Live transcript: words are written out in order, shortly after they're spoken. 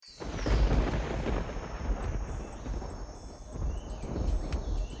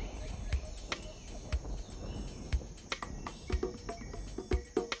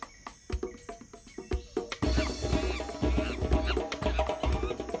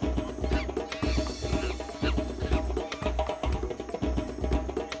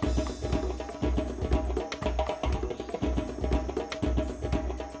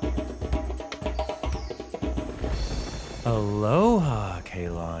Aloha,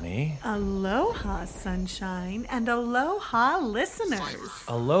 Kaylani. Aloha, sunshine, and aloha, listeners.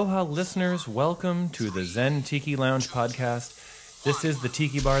 Aloha, listeners. Welcome to the Zen Tiki Lounge podcast. This is the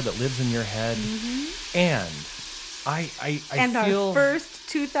tiki bar that lives in your head. Mm-hmm. And I feel... our first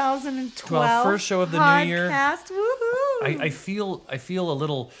 2012 first show of the podcast. new year. Woohoo! I feel a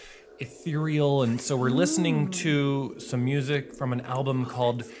little ethereal, and so we're listening to some music from an album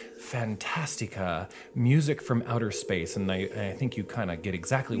called Fantastica, Music from Outer Space, and I think you kind of get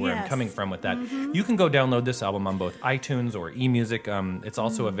exactly where I'm coming from with that. Mm-hmm. You can go download this album on both iTunes or eMusic. It's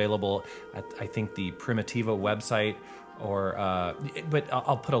also available at, I think, the Primitiva website, but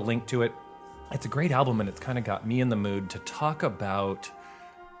I'll put a link to it. It's a great album, and it's kind of got me in the mood to talk about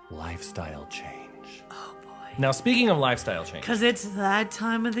lifestyle change. Oh, boy. Now, speaking of lifestyle change... Because it's that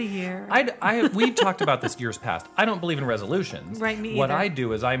time of the year. We've talked about this years past. I don't believe in resolutions. Right, me What either. I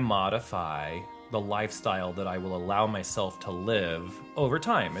do is I modify the lifestyle that I will allow myself to live over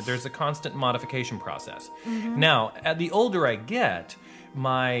time. There's a constant modification process. Mm-hmm. Now, the older I get,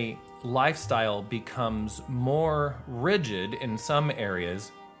 my lifestyle becomes more rigid in some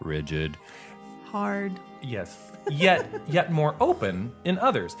areas. Rigid. Hard. Yes. Yet more open in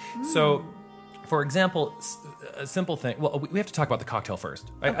others. So, for example, a simple thing. Well, we have to talk about the cocktail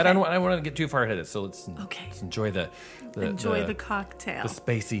first. Okay. I don't want to get too far ahead of this. So let's enjoy the cocktail. the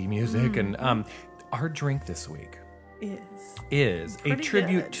spacey music, and our drink this week is a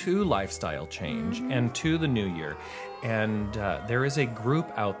tribute to lifestyle change and to the new year. And there is a group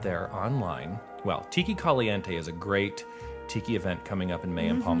out there online. Well, Tiki Caliente is a great tiki event coming up in May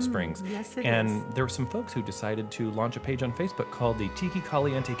in Palm Springs. Yes, it and is. there were some folks who decided to launch a page on Facebook called the Tiki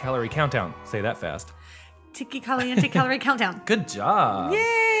Caliente Calorie Countdown. Say that fast. Tiki Caliente Calorie Countdown. Good job.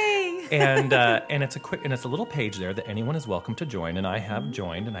 Yay! and it's a little page there that anyone is welcome to join, and I have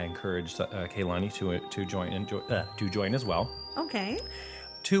joined, and I encourage Kaylani to join as well. Okay.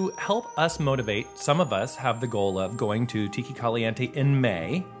 To help us motivate, some of us have the goal of going to Tiki Caliente in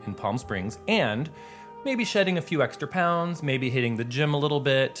May in Palm Springs and maybe shedding a few extra pounds, maybe hitting the gym a little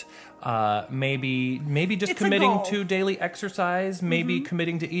bit, maybe just committing to daily exercise, maybe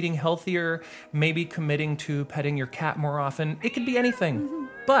committing to eating healthier, maybe committing to petting your cat more often. It could be anything,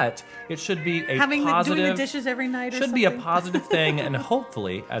 but it should be a positive... doing the dishes every night or should something. be a positive thing, and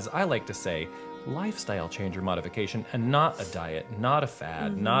hopefully, as I like to say, lifestyle change or modification, and not a diet, not a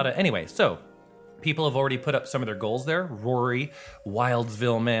fad, Anyway, so... People have already put up some of their goals there. Rory,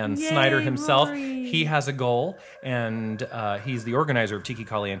 Wildsville man, Yay, Snyder himself, Rory. he has a goal, and he's the organizer of Tiki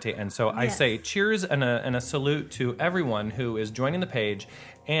Caliente. And so I say cheers and a salute to everyone who is joining the page,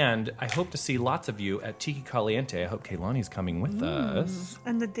 and I hope to see lots of you at Tiki Caliente. I hope Kaylani's coming with us.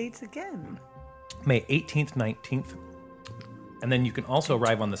 And the dates again. May 18th, 19th. And then you can also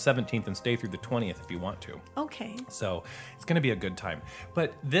arrive on the 17th and stay through the 20th if you want to. Okay. So it's going to be a good time.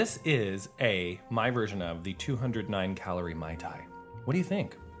 But this is my version of the 209 calorie Mai Tai. What do you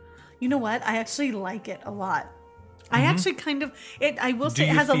think? You know what? I actually like it a lot. I actually kind of, I will say Do it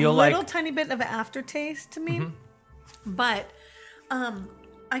you has a feel little like- tiny bit of an aftertaste to me. But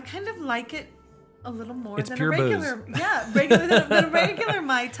I kind of like it a little more It's than pure a regular. booze. Yeah, than a regular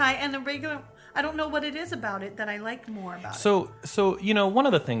Mai Tai and a regular. I don't know what it is about it that I like more about it. So one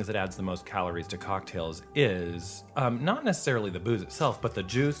of the things that adds the most calories to cocktails is not necessarily the booze itself, but the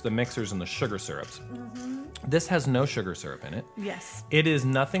juice, the mixers, and the sugar syrups. This has no sugar syrup in it. Yes. It is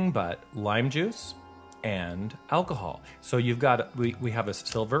nothing but lime juice and alcohol. So you've got, we have a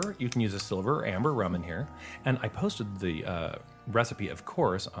silver, you can use a silver or amber rum in here. And I posted the recipe, of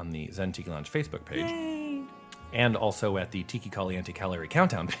course, on the Zen Tiki Lounge Facebook page. Yay. And also at the Tiki Caliente Calorie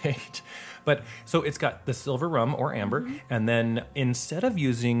Countdown page. But so it's got the silver rum or amber, and then instead of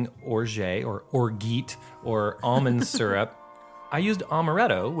using orgeat or orgeat or almond syrup, I used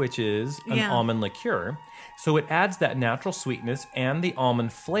amaretto, which is an almond liqueur. So it adds that natural sweetness and the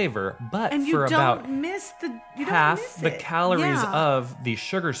almond flavor, but And you for don't about miss half the calories Yeah. of the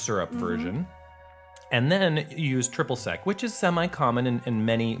sugar syrup version. And then you use triple sec, which is semi-common in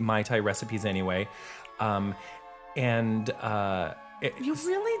many Mai Tai recipes anyway. You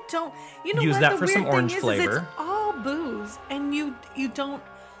really don't. You know Use what? that The for some weird orange thing flavor. It's all booze, and you don't.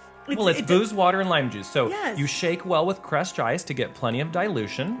 It's booze, water, and lime juice. So Yes. you shake well with crushed ice to get plenty of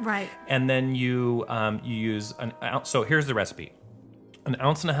dilution. Right. And then you use an ounce. So here's the recipe: 1.5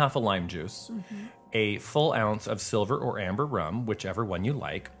 ounces of lime juice, a full ounce of silver or amber rum, whichever one you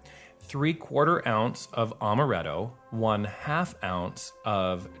like, 3/4 ounce of amaretto, 1/2 ounce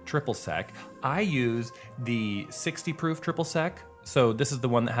of triple sec. I use the 60 proof triple sec So this is the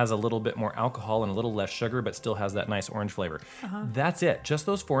one that has a little bit more alcohol and a little less sugar, but still has that nice orange flavor. That's it. Just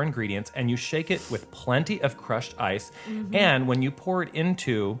those 4 ingredients, and you shake it with plenty of crushed ice. And when you pour it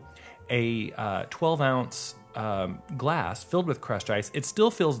into a 12-ounce glass filled with crushed ice, it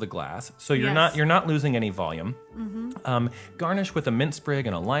still fills the glass, so you're not losing any volume. Garnish with a mint sprig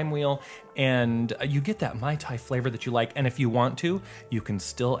and a lime wheel, and you get that Mai Tai flavor that you like. And if you want to, you can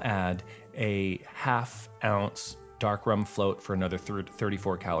still add a half-ounce dark rum float for another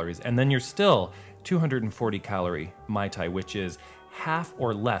 34 calories, and then you're still 240 calorie Mai Tai, which is half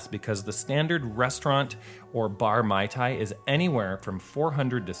or less, because the standard restaurant or bar Mai Tai is anywhere from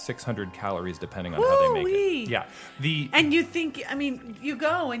 400 to 600 calories depending on how they make it. Yeah. And you think, I mean, you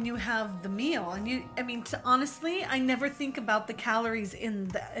go and you have the meal, and honestly, I never think about the calories in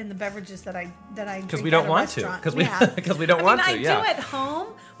the beverages that I because we don't want to. Because we don't want to. I do at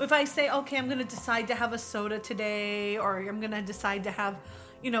home. If I say, okay, I'm going to decide to have a soda today, or I'm going to decide to have,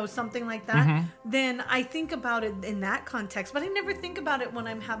 something like that, then I think about it in that context. But I never think about it when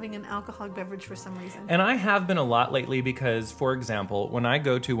I'm having an alcoholic beverage for some reason. And I have been a lot lately because, for example, when I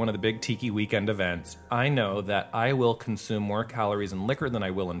go to one of the big Tiki Weekend events, I know that I will consume more calories in liquor than I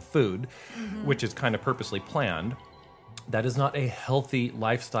will in food, which is kind of purposely planned. That is not a healthy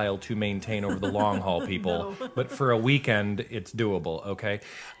lifestyle to maintain over the long haul, people. No. But for a weekend, it's doable, okay?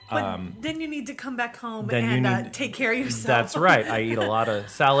 But then you need to come back home and take care of yourself. That's right. I eat a lot of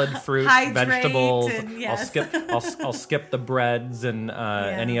salad, fruit, vegetables. Yes. I'll skip the breads and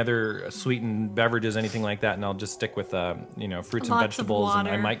any other sweetened beverages, anything like that, and I'll just stick with fruits and vegetables. And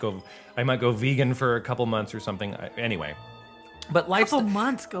I might go vegan for a couple months or something. Anyway, but couple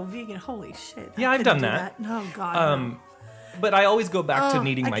months go vegan. Holy shit! Yeah, I've done that. No, God. No. But I always go back to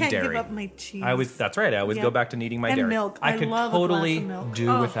needing my dairy. I can't give up my cheese. That's right. I always go back to needing my dairy. Milk. I could love totally a glass of milk.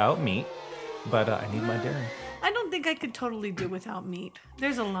 do without meat, but I need my dairy. I don't think I could totally do without meat.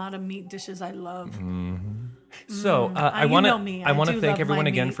 There's a lot of meat dishes I love. So I want to thank everyone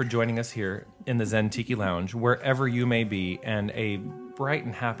again for joining us here in the Zen Tiki Lounge, wherever you may be, and a bright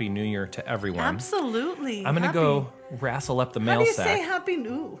and happy New Year to everyone. Absolutely. I'm going to go wrestle up the mail sack. How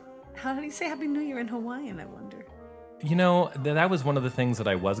do you say Happy New Year in Hawaiian, I wonder? That was one of the things that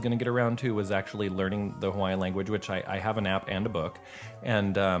I was going to get around to, was actually learning the Hawaiian language, which I have an app and a book.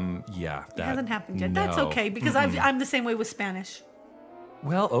 And, that hasn't happened yet. No. That's okay, because I'm the same way with Spanish.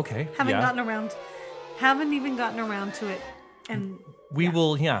 Well, okay. Haven't even gotten around to it. And we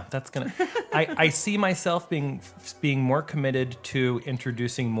will, that's going to... I see myself being more committed to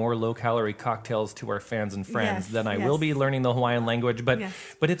introducing more low-calorie cocktails to our fans and friends than I will be learning the Hawaiian language, but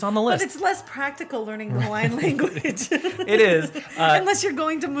it's on the list. But it's less practical learning the Hawaiian language. It is. Unless you're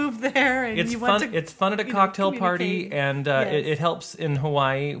going to move there and you want to... It's fun at a cocktail party, and it helps in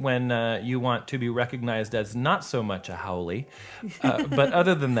Hawaii when you want to be recognized as not so much a haole. But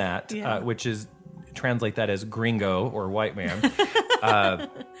other than that, which is... translate that as gringo or white man.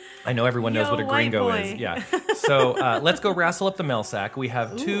 I know everyone knows what a gringo is. Yeah. So let's go wrestle up the mail sack. We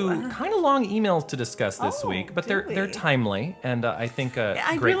have two kind of long emails to discuss this week, but they're timely, and I think great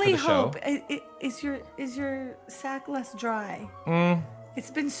for the show. I really hope. Is your sack less dry?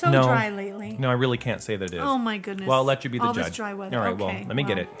 It's been so dry lately. No, I really can't say that it is. Oh my goodness. Well, I'll let you be the all judge. This dry weather. All right, well, let me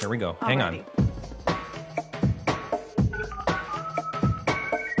get it. Here we go. Hang on.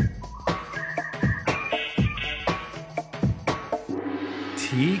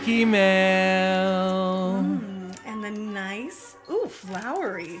 Tiki mail. And the nice,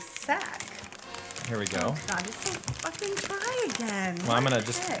 flowery sack. Here we go. Oh God, it's so fucking dry again. Well, I'm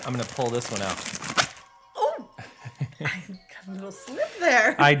gonna pull this one out. Oh, I got a little slip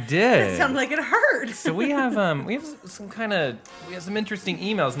there. I did. It sounded like it hurt. So we have some interesting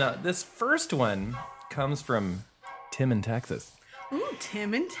emails. Now, this first one comes from Tim in Texas. Ooh,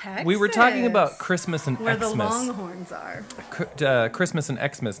 Tim in Texas. We were talking about Christmas and where Xmas. Where the Longhorns are. Christmas and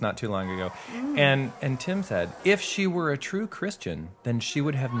Xmas not too long ago. And Tim said, if she were a true Christian, then she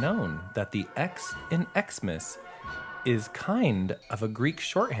would have known that the X in Xmas is kind of a Greek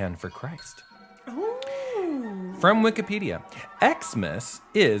shorthand for Christ. Ooh. From Wikipedia, Xmas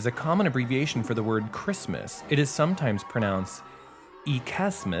is a common abbreviation for the word Christmas. It is sometimes pronounced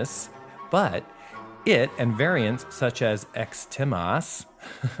Xmas, but... it and variants such as Xmas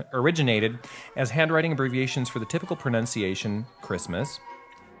originated as handwriting abbreviations for the typical pronunciation Christmas.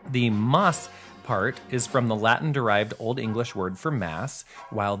 The mas part is from the Latin-derived Old English word for mass,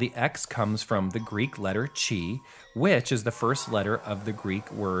 while the X comes from the Greek letter chi, which is the first letter of the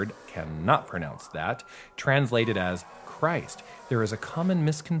Greek word, cannot pronounce that, translated as Christ. There is a common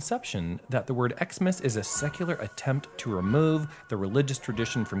misconception that the word Xmas is a secular attempt to remove the religious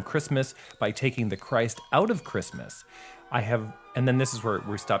tradition from Christmas by taking the Christ out of Christmas. And then this is where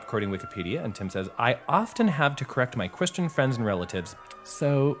we stopped quoting Wikipedia, and Tim says, I often have to correct my Christian friends and relatives.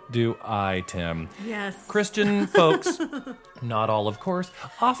 So do I, Tim. Yes. Christian folks, not all of course,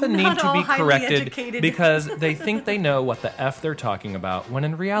 often Not need to all be highly corrected educated. because they think they know what the F they're talking about, when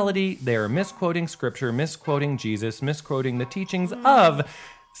in reality, they are misquoting scripture, misquoting Jesus, misquoting the teachings of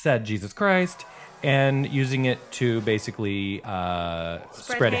said Jesus Christ, and using it to basically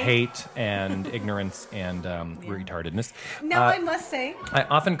spread hate and ignorance and retardedness. Now, I must say, I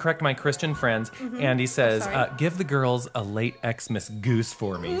often correct my Christian friends, and he says, Sorry. give the girls a late Xmas goose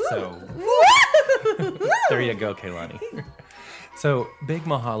for me. So there you go, Kaylani. So big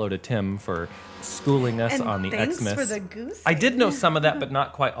mahalo to Tim for schooling us and on the thanks Xmas. for the goose. I did know some of that, but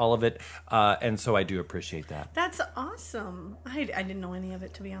not quite all of it, and so I do appreciate that. That's awesome. I didn't know any of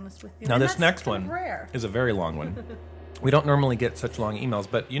it, to be honest with you. Now And this that's next kind one of rare. is a very long one. We don't normally get such long emails,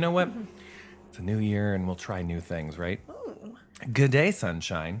 but you know what? It's a new year and we'll try new things, right? Ooh. Good day,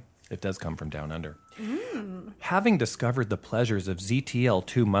 sunshine. It does come from down under. Having discovered the pleasures of ZTL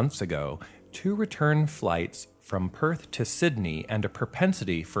 2 months ago, 2 return flights from Perth to Sydney and a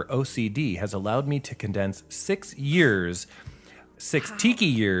propensity for OCD has allowed me to condense 6 tiki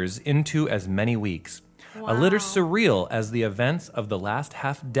years into as many weeks. A little surreal as the events of the last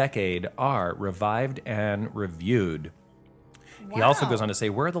half-decade are revived and reviewed. He also goes on to say,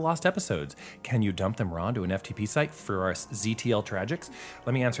 where are the lost episodes? Can you dump them raw onto an FTP site for our ZTL Tragics?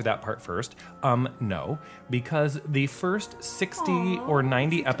 Let me answer that part first. No, because the first 60 or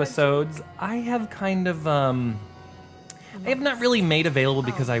 90 episodes, I have kind of, I have not really made available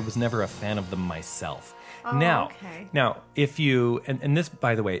because I was never a fan of them myself. Now, if you, and this,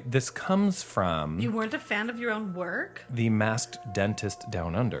 by the way, this comes from... You weren't a fan of your own work? The Masked Dentist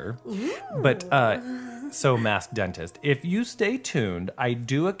Down Under. Ooh. But, so Masked Dentist. If you stay tuned, I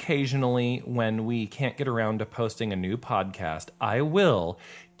do occasionally, when we can't get around to posting a new podcast, I will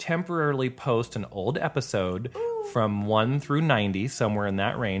temporarily post an old episode from 1 through 90, somewhere in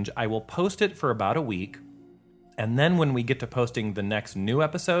that range. I will post it for about a week. And then when we get to posting the next new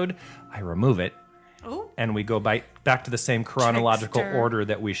episode, I remove it. And we go back to the same chronological order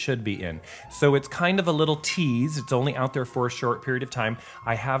that we should be in. So it's kind of a little tease. It's only out there for a short period of time.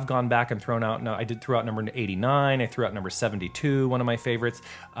 I have gone back and throw out number 89. I threw out number 72, one of my favorites.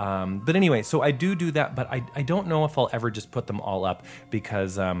 But anyway, so I do that, but I don't know if I'll ever just put them all up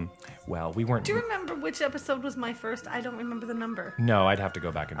because, we weren't... Do you remember which episode was my first? I don't remember the number. No, I'd have to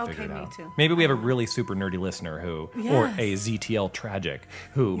go back and figure it out. Me too. Maybe we have a really super nerdy listener or a ZTL Tragic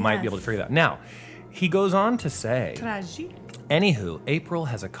who might be able to figure that out. Now, he goes on to say, anywho, April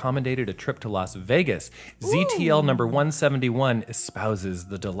has accommodated a trip to Las Vegas. ZTL number 171 espouses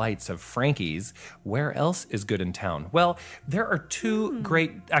the delights of Frankie's. Where else is good in town? Well, there are 3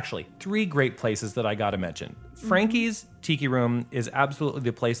 great places that I got to mention. Frankie's Tiki Room is absolutely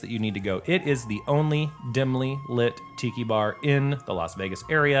the place that you need to go. It is the only dimly lit tiki bar in the Las Vegas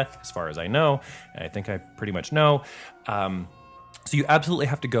area, as far as I know. And I think I pretty much know. So you absolutely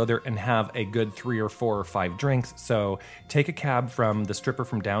have to go there and have a good 3 or 4 or 5 drinks. So take a cab from the stripper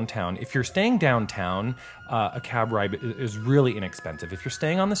from downtown. If you're staying downtown, a cab ride is really inexpensive. If you're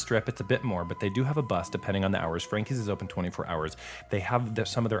staying on the strip, it's a bit more, but they do have a bus depending on the hours. Frankie's is open 24 hours. They have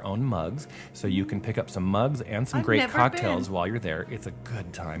some of their own mugs, so you can pick up some mugs and some great cocktails while you're there. It's a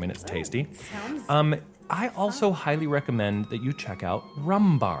good time and it's tasty. I also highly recommend that you check out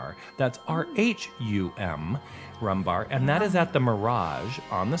Rum Bar. That's RHUM. Rum Bar, and that is at the Mirage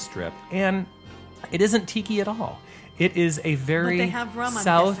on the Strip, and it isn't tiki at all. It is a very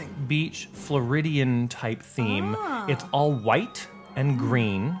South Beach Floridian type theme. It's all white and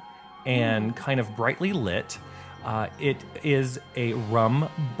green and kind of brightly lit. It is a rum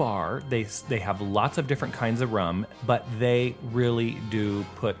bar. They have lots of different kinds of rum, but they really do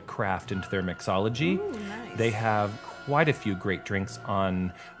put craft into their mixology. Ooh, nice. They have quite a few great drinks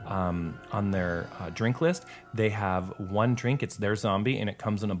on their drink list. They have one drink. It's their zombie, and it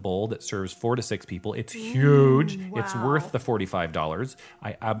comes in a bowl that serves 4 to 6 people. It's huge. Wow. It's worth the $45.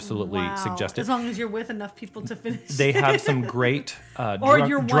 I absolutely suggest it. As long as you're with enough people to finish. They have some great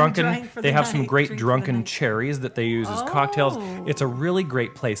drunken. They have some great drunken cherries that they use as cocktails. It's a really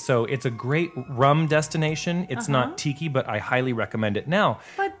great place. So it's a great rum destination. It's not tiki, but I highly recommend it. Now,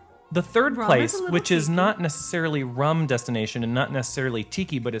 the third place, which is not necessarily rum destination and not necessarily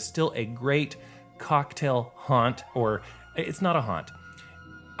tiki, but is still a great cocktail haunt, or it's not a haunt.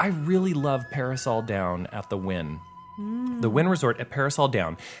 I really love Parasol Down at the Wynn. The Wynn Resort at Parasol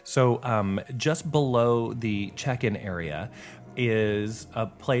Down. So just below the check-in area, is a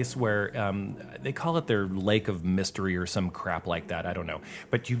place where they call it their Lake of Mystery or some crap like that. I don't know.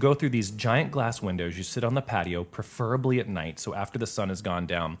 But you go through these giant glass windows. You sit on the patio, preferably at night, so after the sun has gone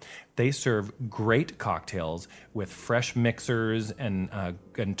down. They serve great cocktails with fresh mixers and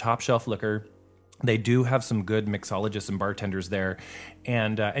top shelf liquor. They do have some good mixologists and bartenders there,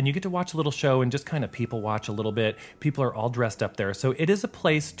 and you get to watch a little show and just kind of people watch a little bit. People are all dressed up there, so it is a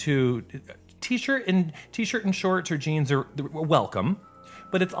place to t-shirt and shorts or jeans are welcome,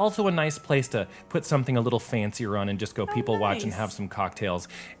 but it's also a nice place to put something a little fancier on and just go people watch and have some cocktails,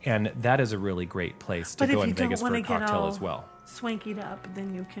 and that is a really great place to go in Vegas for a cocktail as well. Swankied up,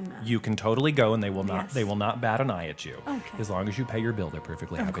 then you can. You can totally go, and they will not. Yes. They will not bat an eye at you. Okay. As long as you pay your bill, they're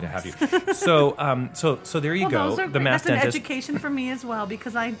perfectly happy to have you. So there you go. Those are The great. Mass That's an Dentist. education for me as well,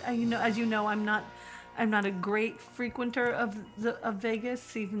 because I as you know, I'm not a great frequenter of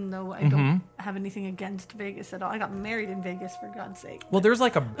Vegas, even though I don't have anything against Vegas at all. I got married in Vegas, for God's sake. Well, there's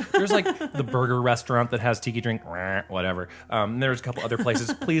like the burger restaurant that has tiki drink, whatever. There's a couple other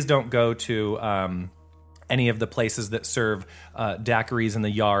places. Please don't go to any of the places that serve daiquiris in the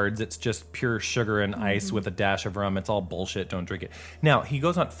yards. It's just pure sugar and ice with a dash of rum. It's all bullshit. Don't drink it. Now, he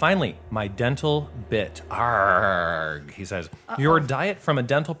goes on, finally, my dental bit. Arrgh, he says, your diet from a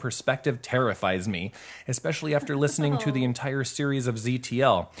dental perspective terrifies me, especially after listening to the entire series of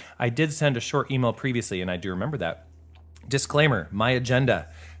ZTL. I did send a short email previously, and I do remember that. Disclaimer, my agenda,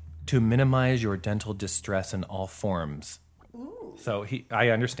 to minimize your dental distress in all forms. So I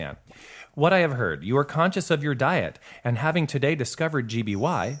understand. What I have heard, you are conscious of your diet, and having today discovered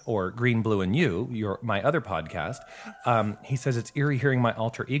GBY, or Green, Blue, and You, my other podcast, he says it's eerie hearing my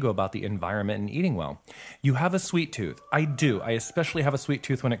alter ego about the environment and eating well. You have a sweet tooth. I do. I especially have a sweet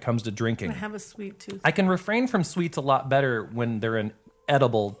tooth when it comes to drinking. I have a sweet tooth. I can refrain from sweets a lot better when they're in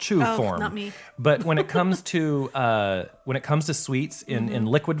edible chew form. Not me. But when it comes to sweets in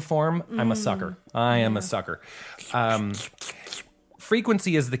liquid form, I'm a sucker. I am a sucker.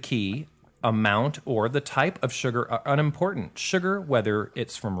 Frequency is the key. Amount or the type of sugar are unimportant. Sugar, whether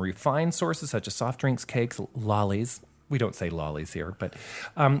it's from refined sources such as soft drinks, cakes, lollies. We don't say lollies here, but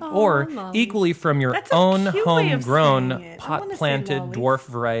or lollies. Equally from your That's a own cute way of saying homegrown it. I pot wanna say planted lollies. dwarf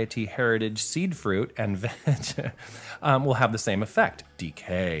variety heritage seed fruit and veg will have the same effect.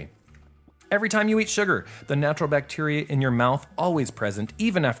 Decay. Every time you eat sugar, the natural bacteria in your mouth, always present,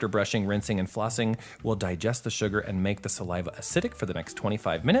 even after brushing, rinsing, and flossing, will digest the sugar and make the saliva acidic for the next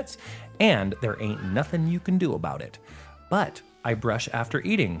 25 minutes, and there ain't nothing you can do about it. But I brush after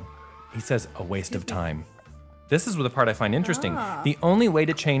eating. He says, a waste of time. This is the part I find interesting. The only way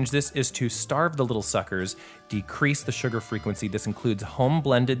to change this is to starve the little suckers, decrease the sugar frequency. This includes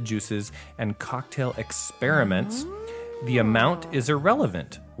home-blended juices and cocktail experiments. The amount is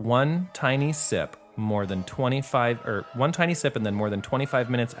irrelevant. One tiny sip and then more than 25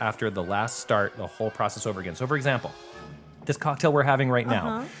 minutes after the last start, the whole process over again. So for example, this cocktail we're having right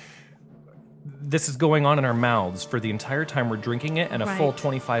now, this is going on in our mouths for the entire time we're drinking it and a full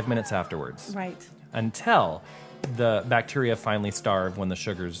 25 minutes afterwards. Right. Until the bacteria finally starve when the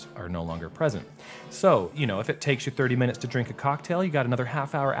sugars are no longer present. So, if it takes you 30 minutes to drink a cocktail, you got another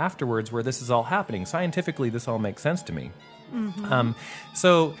half hour afterwards where this is all happening. Scientifically, this all makes sense to me.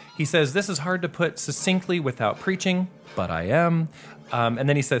 So he says, this is hard to put succinctly without preaching, but I am. And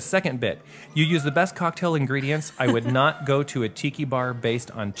then he says, second bit, you use the best cocktail ingredients. I would not go to a tiki bar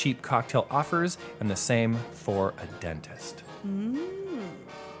based on cheap cocktail offers, and the same for a dentist.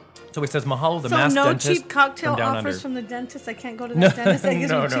 So he says, mahalo, the mass dentist. So no cheap cocktail from down offers under. from the dentist? I can't go to the dentist. I get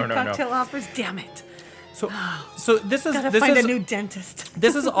No, some cheap no. cocktail offers? Damn it. So this is Gotta find a new dentist.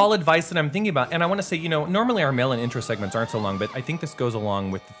 This is all advice that I'm thinking about. And I want to say, normally our mail and intro segments aren't so long, but I think this goes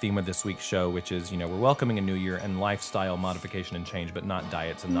along with the theme of this week's show, which is, we're welcoming a new year and lifestyle modification and change, but not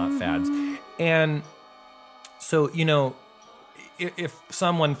diets and not fads. And so, if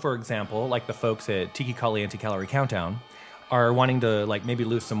someone, for example, like the folks at Tiki Kali Anti-Calorie Countdown, are wanting to maybe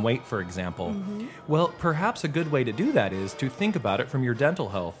lose some weight, for example, well, perhaps a good way to do that is to think about it from your dental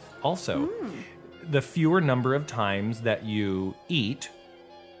health also. The fewer number of times that you eat,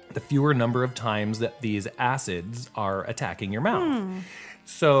 the fewer number of times that these acids are attacking your mouth.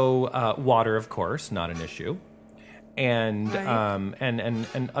 So water, of course, not an issue. And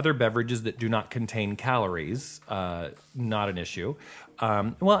and other beverages that do not contain calories, not an issue.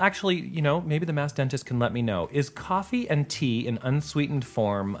 Well, actually, maybe the mass dentist can let me know. Is coffee and tea in unsweetened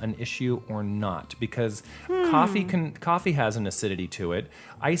form an issue or not? Because coffee has an acidity to it.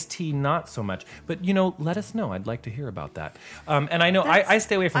 Iced tea, not so much. But, let us know. I'd like to hear about that. And I know I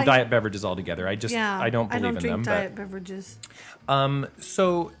stay away from diet beverages altogether. I don't believe in them. I don't drink diet beverages.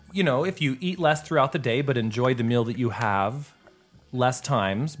 So, if you eat less throughout the day but enjoy the meal that you have, less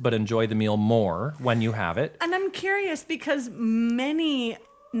times, but enjoy the meal more when you have it. And I'm curious because many,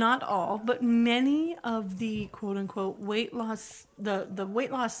 not all, but many of the quote unquote weight loss, the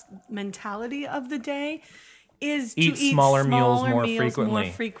weight loss mentality of the day is Eat to eat smaller meals more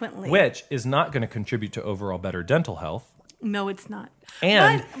frequently, which is not going to contribute to overall better dental health. No, it's not.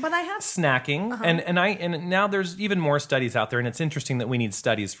 And but I have snacking, and now there's even more studies out there, and it's interesting that we need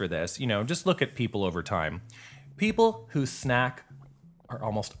studies for this. Just look at people over time. People who snack are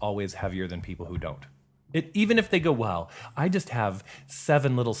almost always heavier than people who don't. Even if they go, wow, I just have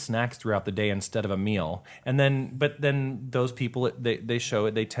 7 little snacks throughout the day instead of a meal, but then those people they show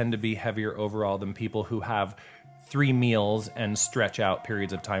it, they tend to be heavier overall than people who have 3 meals and stretch out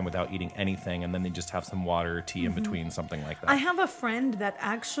periods of time without eating anything, and then they just have some water or tea in between, something like that. I have a friend that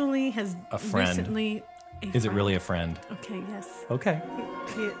actually has recently. Is it really a friend? Okay, yes. Okay.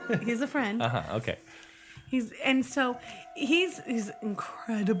 He's a friend. Okay. He's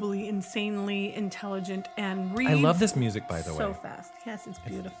incredibly, insanely intelligent and reads. I love this music, by the way. So fast. Yes, it's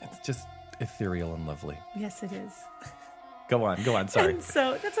beautiful. It's just ethereal and lovely. Yes, it is. Go on. Sorry. And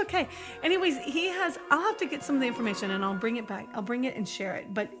so that's okay. Anyways, I'll have to get some of the information and I'll bring it back. I'll bring it and share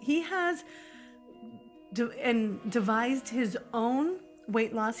it. But he has devised his own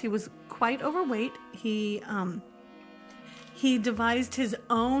weight loss. He was quite overweight. He devised his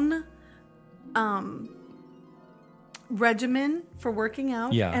own regimen for working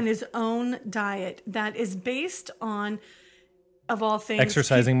out and his own diet that is based on, of all things,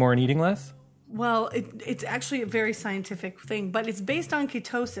 exercising more and eating less. Well, it's actually a very scientific thing, but it's based on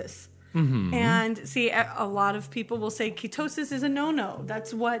ketosis. Mm-hmm. And see, a lot of people will say ketosis is a no-no.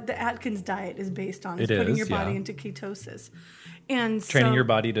 That's what the Atkins diet is based on. It's putting your body into ketosis. And training your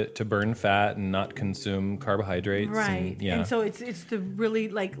body to burn fat and not consume carbohydrates. Right. And so it's the really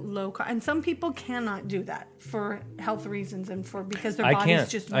low carb. And some people cannot do that for health reasons and because their bodies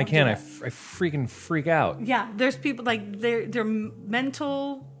just won't I can't. do that. I freaking freak out. Yeah. There's people their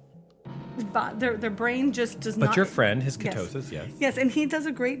mental... Their brain just does not. But your friend, his ketosis, yes, and he does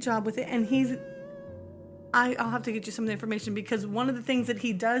a great job with it. And I'll have to get you some of the information because one of the things that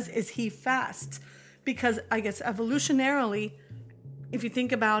he does is he fasts because I guess evolutionarily, if you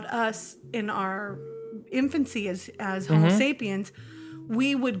think about us in our infancy as Homo sapiens,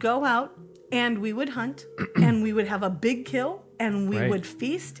 we would go out and we would hunt and we would have a big kill. And we would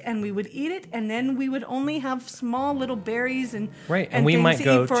feast and we would eat it. And then we would only have small little berries and and we might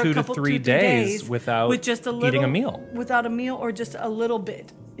go 2 to 3 days without eating a meal. Without a meal or just a little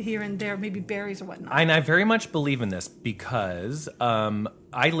bit here and there, maybe berries or whatnot. And I very much believe in this because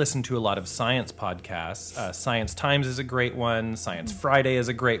I listen to a lot of science podcasts. Science Times is a great one. Science Friday is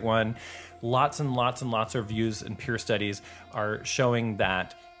a great one. Lots and lots and lots of reviews and peer studies are showing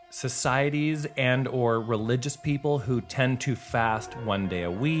that societies and or religious people who tend to fast 1 day a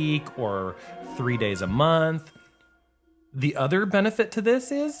week or 3 days a month, the other benefit to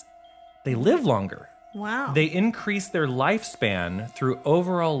this is they live longer. Wow. They increase their lifespan through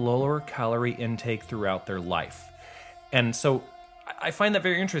overall lower calorie intake throughout their life. And so I find that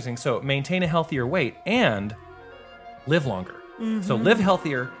very interesting. So maintain a healthier weight and live longer. Mm-hmm. So live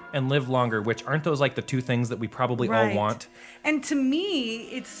healthier and live longer, which aren't those the 2 things that we probably all want? And to me,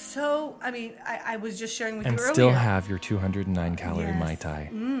 it's so, I was just sharing with you earlier. And still have your 209 calorie Mai Tai.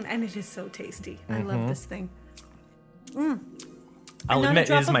 And it is so tasty. Mm-hmm. I love this thing. I'll admit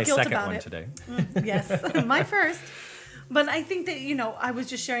it is my second one today. Yes, my first. But I think that, I was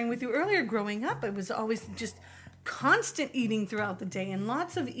just sharing with you earlier, growing up, it was always just constant eating throughout the day and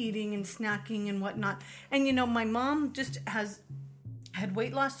lots of eating and snacking and whatnot. And, my mom just had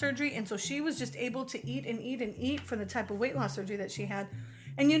weight loss surgery. And so she was just able to eat and eat and eat for the type of weight loss surgery that she had.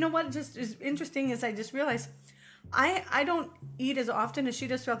 And you know what just is interesting is I just realized I don't eat as often as she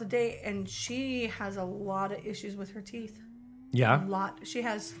does throughout the day. And she has a lot of issues with her teeth. Yeah. A lot. She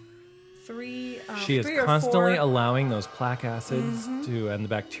has 3 she is 3 or constantly 4. allowing those plaque acids and the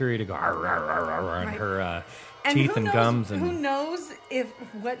bacteria to go on her teeth and gums. And who knows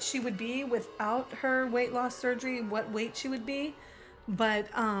what she would be without her weight loss surgery, what weight she would be. But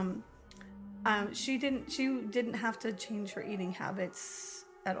she didn't have to change her eating habits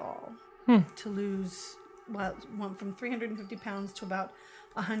at all to lose went from 350 pounds to about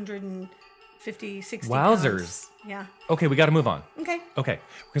 150, 60 Wowzers. Pounds. Yeah. Okay, we got to move on. Okay.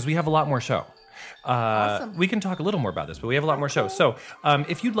 Because we have a lot more show. Awesome. We can talk a little more about this, but we have a lot more show. So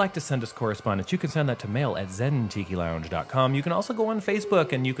if you'd like to send us correspondence, you can send that to mail@zentikilounge.com. You can also go on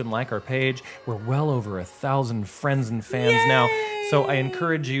Facebook and you can like our page. We're well over 1,000 friends and fans now. So I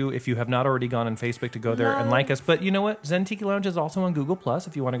encourage you, if you have not already gone on Facebook, to go there and like us. But you know what? Zen Tiki Lounge is also on Google Plus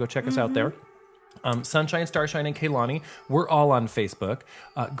if you want to go check us out there. Sunshine, Starshine, and Kaylani, we're all on Facebook.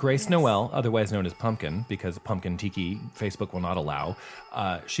 Grace Noel, otherwise known as Pumpkin, because Pumpkin Tiki, Facebook will not allow.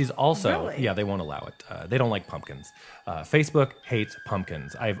 She's also, Really? yeah, they won't allow it. They don't like pumpkins. Facebook hates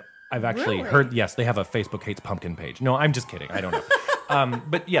pumpkins. I've actually Really? heard, yes, they have a Facebook hates pumpkin page. No, I'm just kidding. I don't know.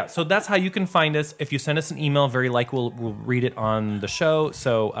 But yeah, so that's how you can find us. If you send us an email, very likely we'll read it on the show.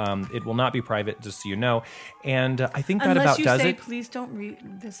 So it will not be private, just so you know. And I think that Unless about you does say, it. please don't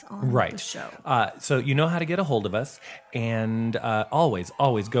read this on Right. the show. So you know how to get a hold of us. And always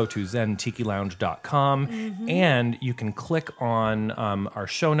go to zentikilounge.com. And you can click on our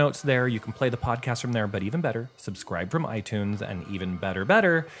show notes there. You can play the podcast from there. But even better, subscribe from iTunes. And even better,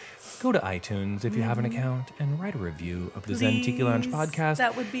 go to iTunes if you have an account and write a review of the Zen Tiki Lounge Please. podcast.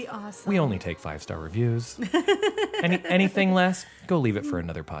 That would be awesome. We only take 5-star reviews. Anything less, go leave it for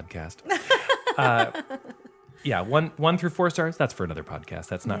another podcast. Yeah, 1 through 4 stars, that's for another podcast.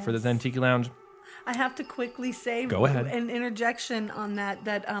 That's not for the Zen Tiki Lounge. I have to quickly say Go ahead. an interjection on that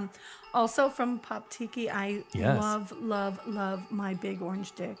also from Pop Tiki, I Yes. love my big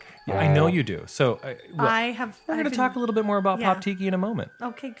orange dick. Yeah, I know you do. So I have. we're going I've to talk a little bit more about Yeah. Pop Tiki in a moment.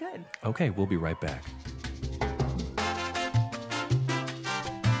 Okay, good. Okay, we'll be right back.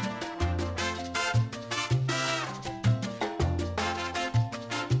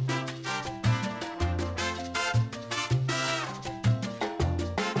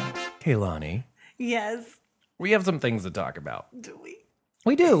 Kaylani, Yes. we have some things to talk about. Do we?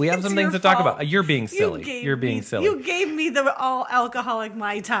 We do. We have It's some things your to talk fault. about. You're being silly. You're being silly. You gave me the all alcoholic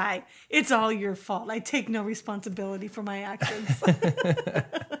Mai Tai. It's all your fault. I take no responsibility for my actions.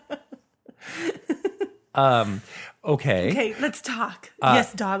 Okay. Okay, let's talk.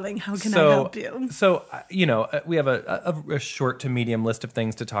 Yes, darling. How can I help you? So, we have a short to medium list of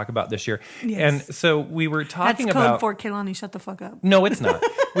things to talk about this year. Yes. And so we were That's talking code about... for Kaylani. Shut the fuck up. No, it's not.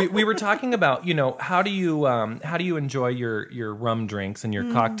 we were talking about, how do you enjoy your rum drinks and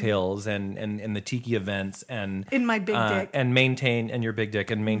your cocktails and the tiki events and In my big dick. and maintain and your big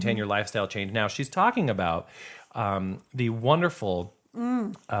dick and maintain your lifestyle change. Now she's talking about the wonderful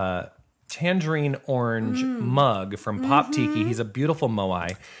tangerine orange mug from Pop Tiki. He's a beautiful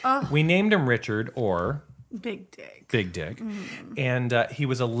moai. We named him Richard or Big dick. Big Dick. And he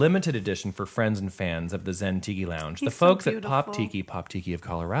was a limited edition for friends and fans of the Zen Tiki Lounge. The He's so folks at Pop beautiful. Tiki of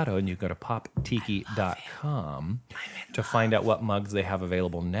Colorado, and you go to poptiki.com to find out what mugs they have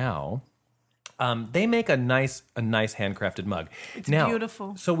available now. They make a nice handcrafted mug. It's now,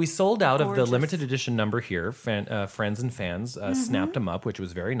 beautiful. So we sold out of the Gorgeous. limited edition number here. Friends and fans snapped them up, which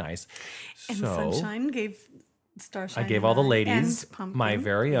was very nice. And so Sunshine gave Starshine. I gave all the and ladies Pumpkin. my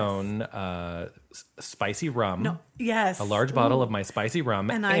very own spicy rum. No, yes. A large bottle of my spicy rum.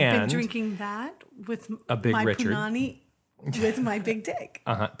 And I've been drinking that with A big my Richard. Punani with my big dick.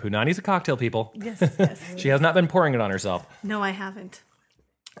 Punani's a cocktail, people. Yes, yes. She has not been pouring it on herself. No, I haven't.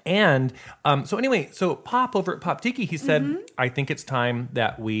 And so Pop over at Pop Tiki, he said, I think it's time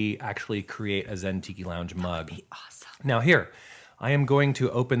that we actually create a Zen Tiki Lounge mug. Awesome. Now here, I am going to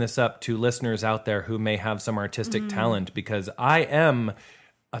open this up to listeners out there who may have some artistic talent, because I am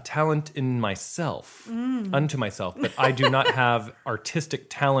a talent in myself, unto myself, but I do not have artistic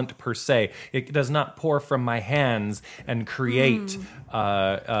talent per se. It does not pour from my hands and create beauty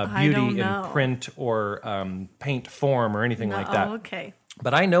don't in know. print or paint form or anything like that. Oh, okay.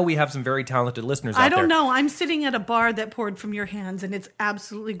 But I know we have some very talented listeners out I there. don't know. I'm sitting at a bar that poured from your hands, and it's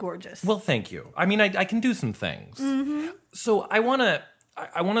absolutely gorgeous. Well, thank you. I mean, I can do some things. So I want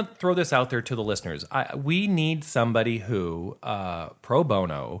to throw this out there to the listeners. We need somebody who, pro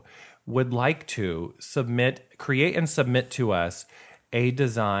bono, would like to create and submit to us a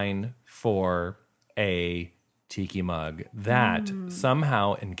design for a tiki mug that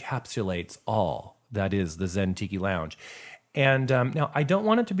somehow encapsulates all that is the Zen Tiki Lounge. And now, I don't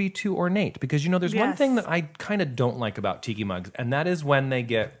want it to be too ornate, because, there's one Yes. thing that I kind of don't like about tiki mugs, and that is when they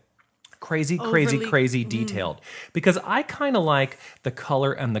get crazy Overly- detailed. Because I kind of like the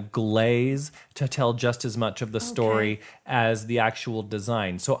color and the glaze to tell just as much of the story as the actual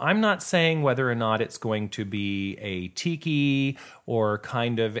design. So I'm not saying whether or not it's going to be a tiki or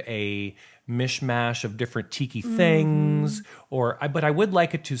kind of a mishmash of different tiki things, but I would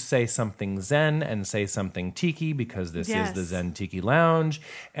like it to say something Zen and say something tiki, because this is the Yes. Zen Tiki Lounge.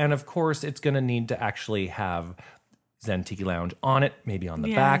 And of course, it's going to need to actually have Zen Tiki Lounge on it, maybe on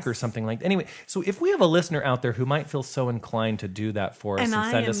the back or Yes. something like that. Anyway, so if we have a listener out there who might feel so inclined to do that for us and and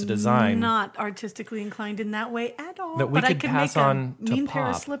I send am us a design, not artistically inclined in that way at all. That we but I could can pass make on a to mean pair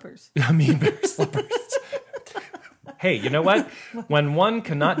of Pop. slippers. I mean, bear slippers. Hey, you know what? When one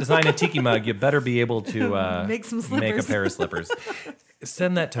cannot design a tiki mug, you better be able to Make some make a slippers. pair of slippers.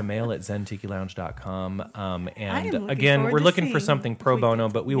 send that to mail@zentikilounge.com. And looking again, forward we're to looking for seeing something if pro we bono,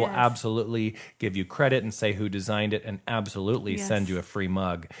 can- but we will yes. absolutely give you credit and say who designed it, and absolutely Yes. send you a free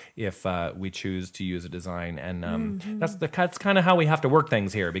mug if we choose to use a design. And that's kind of how we have to work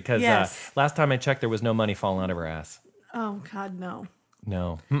things here, because Yes. last time I checked, there was no money falling out of our ass. Oh God, no.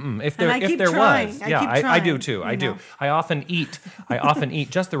 No. Mm-mm. If And there I keep was, trying. yeah, keep I do trying, too. I you do. know. I often eat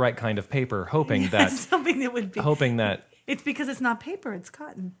just the right kind of paper, hoping Something that would be. that. It's because it's not paper; it's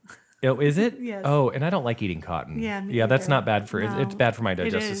cotton. Oh, is it? Yes. Oh, and I don't like eating cotton. Yeah, me yeah, that's either. not bad for No. it's bad for my It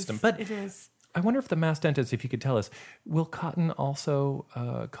digestive is. system. But it is. I wonder if the mass dentist, if you could tell us, will cotton also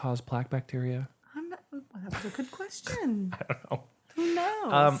cause plaque bacteria? I'm not, that's a good question. I don't know. Who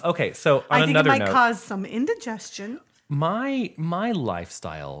knows? Okay, so on I think it another might note, cause some indigestion. my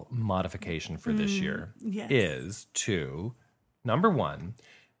lifestyle modification for this year yes. is to, number one,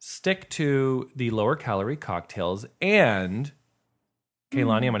 stick to the lower calorie cocktails. And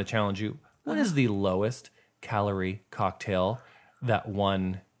Kaylani, I'm going to challenge you. What is the lowest calorie cocktail that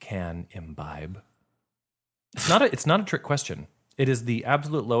one can imbibe? It's not a trick question. It is the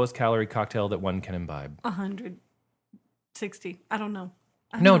absolute lowest calorie cocktail that one can imbibe. 160. I don't know.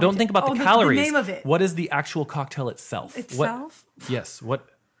 I have No, no don't idea. think about Oh, the calories. The name of it. What is the actual cocktail itself? Itself? Yes. What?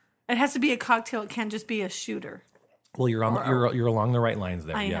 It has to be a cocktail. It can't just be a shooter. Well, you're on. You're along the right lines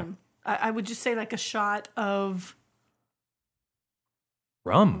there. I yeah. am. I would just say like a shot of.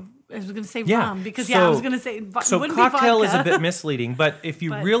 Rum. I was going to say Yeah. rum because So- I was going to say So wouldn't be cocktail is a vodka. bit misleading, but if you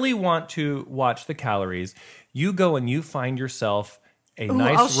But- really want to watch the calories, you go and you find yourself a Ooh,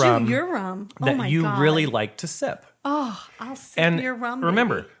 nice I'll rum shoot your rum. Oh that my you God. really like to sip. Oh, I'll sip And your rum.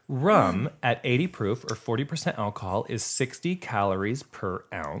 remember, baby. rum at 80 proof or 40% alcohol is 60 calories per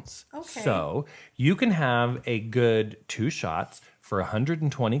ounce. Okay. So you can have a good 2 shots for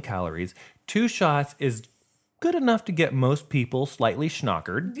 120 calories. 2 shots is good enough to get most people slightly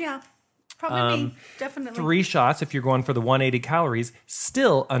schnockered. Yeah, probably me. Definitely. 3 shots, if you're going for the 180 calories,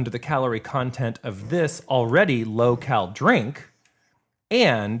 still under the calorie content of this already low-cal drink,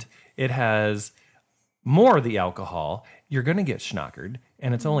 and it has more of the alcohol, you're going to get schnockered,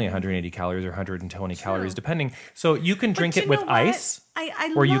 and it's only 180 calories or 120 calories, depending. So you can drink you it with know what? ice,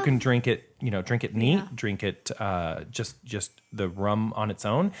 I or you love- can drink it, drink it neat, Yeah. drink it just the rum on its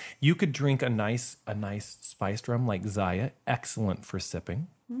own. You could drink a nice spiced rum like Zaya, excellent for sipping.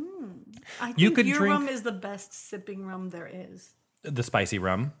 I think you could your drink- rum is the best sipping rum there is. The spicy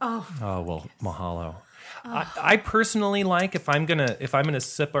rum. Oh, Well, mahalo. I personally like if I'm gonna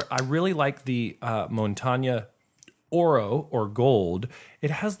sip. I really like the Montaña Oro or Gold.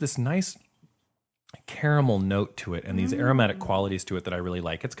 It has this nice caramel note to it and these aromatic qualities to it that I really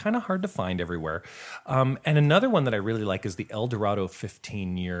like. It's kind of hard to find everywhere. And another one that I really like is the El Dorado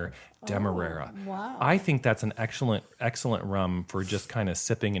 15-year Demerara. wow. I think that's an excellent rum for just kind of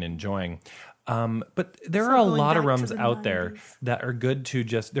sipping and enjoying. But there are a going lot of back to rums the out there 90s. that are good to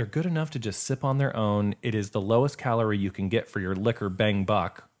they're good enough to just sip on their own. It is the lowest calorie you can get for your liquor bang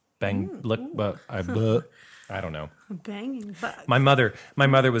buck. I don't know. banging. But My mother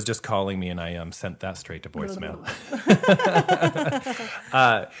was just calling me, and I sent that straight to voicemail.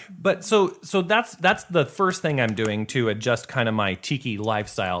 But so that's the first thing I'm doing to adjust kind of my tiki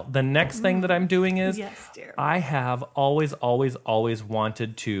lifestyle. The next thing that I'm doing is Yes, dear. I have always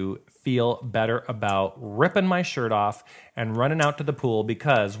wanted to feel better about ripping my shirt off and running out to the pool,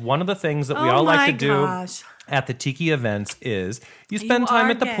 because one of the things that we Oh all like my to do gosh. at the tiki events is you spend time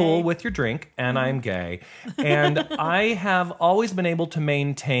are at the gay. pool with your drink, and I'm gay. And I have always been able to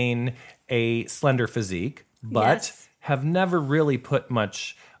maintain a slender physique, but Yes. have never really put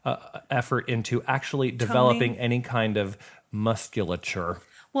much effort into actually developing any kind of musculature.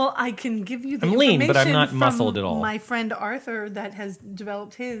 Well, I can give you the I'm lean, but I'm information not from muscled at all. My friend Arthur that has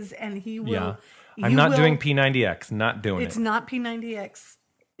developed his, and he will. Yeah. I'm you not will- doing P90X, not doing It's it. not P90X,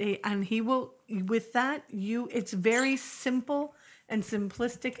 and he will. With that, it's very simple and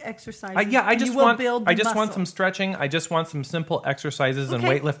simplistic exercises. I and just you will want build I just want muscle. some stretching. I just want some simple exercises and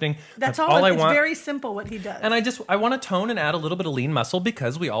Okay. weightlifting. That's all. I It's want. very simple what he does. And I want to tone and add a little bit of lean muscle,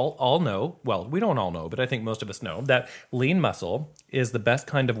 because we all know, well, we don't all know, but I think most of us know that lean muscle is the best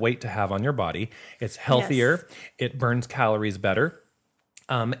kind of weight to have on your body. It's healthier. It burns calories better.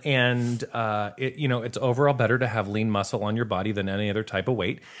 It's overall better to have lean muscle on your body than any other type of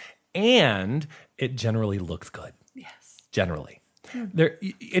weight. And it generally looks good. yes. Generally.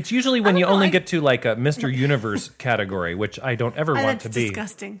 It's usually when you don't know, only I- get to like a Mr. Universe category, which I don't ever And want that's to be.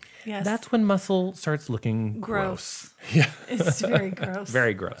 disgusting. Yes. That's when muscle starts looking gross. gross. It's very gross.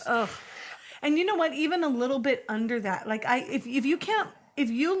 Very gross. And you know what? Even a little bit under that, like if if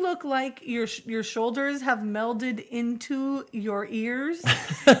you look like your shoulders have melded into your ears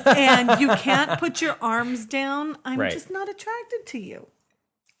and you can't put your arms down, I'm just not attracted to you.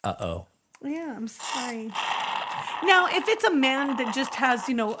 Uh-oh. Yeah, I'm sorry. Now, if it's a man that just has,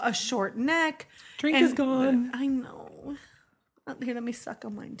 a short neck. Drink is gone. I know. Here, let me suck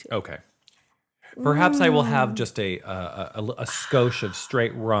on mine too. Okay. Perhaps I will have just a skosh of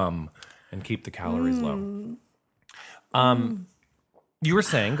straight rum and keep the calories low. You were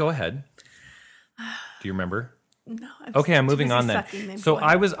saying, go ahead. Do you remember? No. Okay, I'm moving on then. So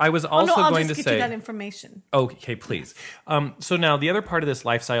I was also going to say. I'll just get you that information. Okay, please. So now the other part of this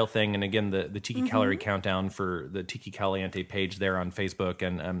lifestyle thing, and again the Tiki Calorie Countdown for the Tiki Caliente page there on Facebook,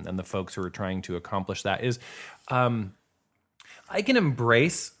 and the folks who are trying to accomplish that is, I can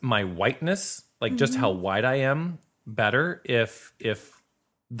embrace my whiteness, like just how white I am, better if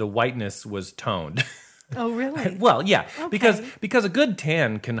the whiteness was toned. Oh, really? Well, yeah, Okay. because a good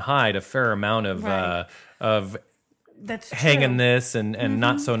tan can hide a fair amount of That's hanging true. this and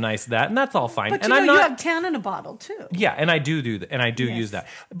not so nice that, and that's all fine. But and you have tan in a bottle too. Yeah, and I do that, and I do use that.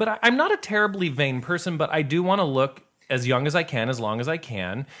 But I'm not a terribly vain person, but I do want to look as young as I can, as long as I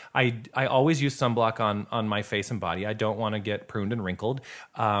can. I always use sunblock on my face and body. I don't want to get pruned and wrinkled.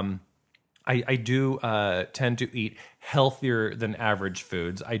 I do tend to eat healthier than average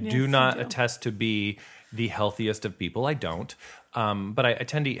foods. I do not attest to be the healthiest of people. I don't. But I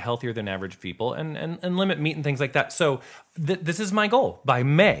tend to eat healthier than average people and limit meat and things like that. So this is my goal. By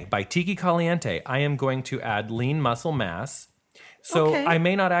May, by Tiki Caliente, I am going to add lean muscle mass. So I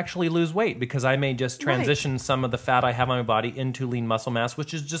may not actually lose weight because I may just transition some of the fat I have on my body into lean muscle mass,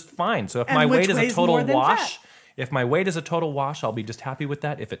 which is just fine. So if my weight is a total wash, I'll be just happy with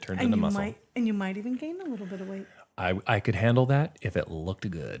that if it turns into muscle. And you might even gain a little bit of weight. I could handle that if it looked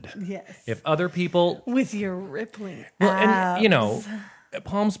good. Yes. If other people... With your rippling abs. And,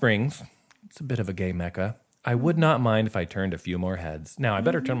 Palm Springs, it's a bit of a gay mecca. I would not mind if I turned a few more heads. Now, I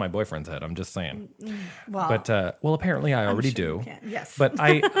better turn my boyfriend's head. I'm just saying. Well, but apparently I already do. Yes. But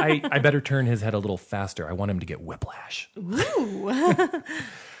I better turn his head a little faster. I want him to get whiplash. Ooh.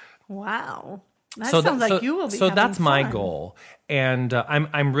 Wow. That sounds like you will be. So that's my fun. goal, and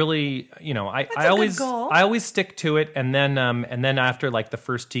I'm really I always stick to it, and then after like the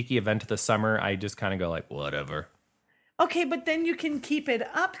first Tiki event of the summer, I just kind of go like whatever. Okay, but then you can keep it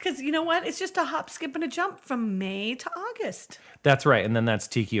up because you know what? It's just a hop, skip, and a jump from May to August. That's right, and then that's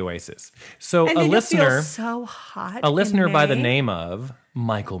Tiki Oasis. So and a listener, feel so hot. A listener by the name of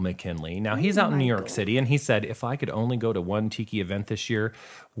Michael McKinley. Now he's out in New York City, and he said, if I could only go to one Tiki event this year,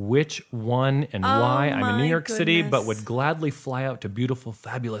 which one and why? I'm in New York City, but would gladly fly out to beautiful,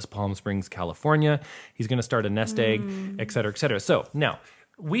 fabulous Palm Springs, California. He's going to start a nest egg, et cetera, et cetera. So now,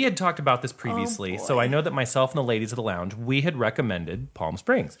 we had talked about this previously, so I know that myself and the ladies of the lounge, we had recommended Palm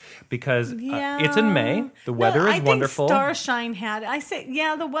Springs because it's in May. The weather is wonderful. Starshine had. I say,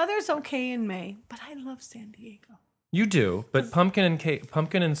 the weather's okay in May, but I love San Diego. You do, but Pumpkin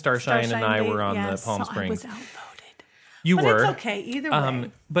and Starshine and I were on the Palm Springs. I was outvoted. You but were. It's okay either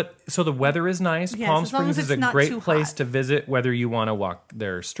way. But so the weather is nice. Yes, Palm as long Springs as is a it's not great too place hot. to visit, whether you want to walk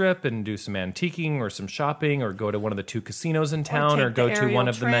their strip and do some antiquing or some shopping, or go to one of the 2 casinos in town, or go to one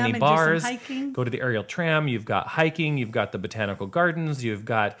of the many bars. Go to the aerial tram. You've got hiking. You've got the botanical gardens. You've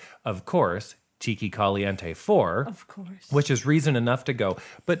got, of course, Tiki Caliente 4. Of course. Which is reason enough to go.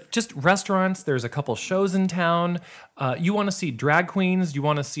 But just restaurants, there's a couple shows in town. You want to see drag queens. You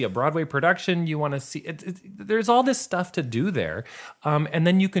want to see a Broadway production. You want to see... there's all this stuff to do there. And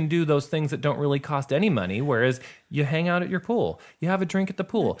then you can do those things that don't really cost any money, whereas you hang out at your pool. You have a drink at the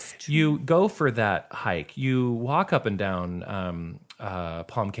pool. You go for that hike. You walk up and down...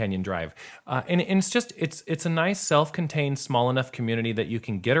 Palm Canyon Drive. And it's a nice self-contained small enough community that you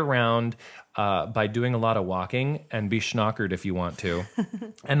can get around by doing a lot of walking and be schnockered if you want to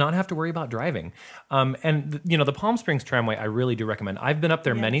and not have to worry about driving. And the Palm Springs Tramway, I really do recommend. I've been up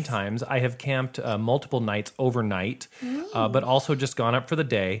there many times. I have camped multiple nights overnight, but also just gone up for the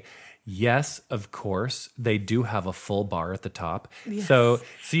day. Yes, of course, they do have a full bar at the top. Yes. So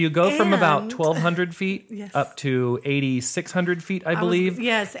you go from about 1,200 feet up to 8,600 feet, I believe.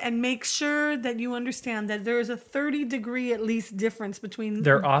 Yes, and make sure that you understand that there is a 30-degree at least difference between...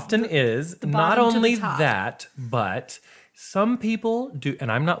 There often is. Not only that, but some people do,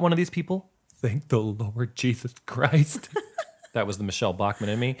 and I'm not one of these people. Thank the Lord Jesus Christ. That was the Michelle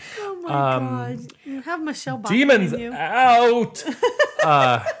Bachman in me. Oh my God. You have Michelle Bachman demons in you. Out!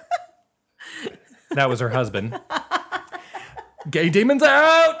 That was her husband. Gay demons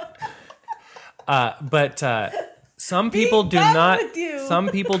out! But some people do not. some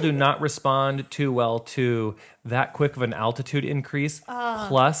people do not respond too well to that quick of an altitude increase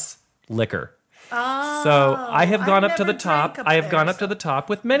plus liquor. So I have gone up to the top. I have gone up to the top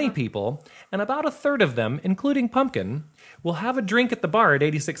with many people, and about a third of them, including Pumpkin, will have a drink at the bar at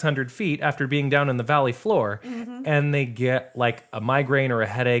 8,600 feet after being down in the valley floor, and they get like a migraine or a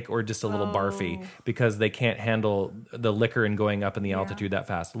headache or just a little barfy because they can't handle the liquor and going up in the altitude that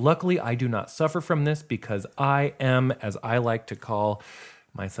fast. Luckily, I do not suffer from this because I am, as I like to call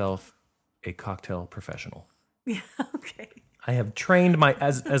myself, a cocktail professional. Yeah, okay. I have trained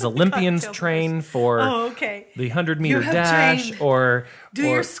as Olympians train for the 100-meter dash or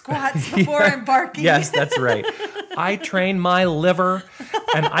your squats before embarking. Yes, that's right. I train my liver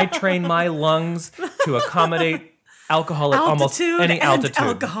and I train my lungs to accommodate alcohol at almost any altitude.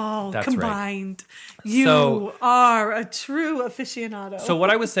 Alcohol that's combined. Right. You are a true aficionado. So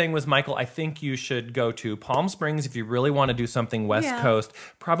what I was saying was, Michael, I think you should go to Palm Springs if you really want to do something West Coast.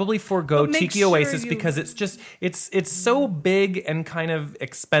 Probably forego Tiki Oasis because it's so big and kind of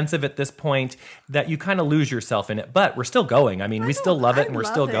expensive at this point that you kind of lose yourself in it. But we're still going. I mean, we still love it and we're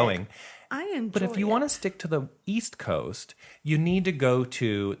still going. I enjoy But if you want to stick to the East Coast, you need to go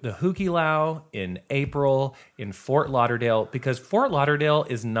to the Hukilau in April in Fort Lauderdale, because Fort Lauderdale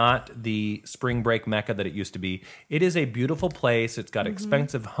is not the spring break mecca that it used to be. It is a beautiful place. It's got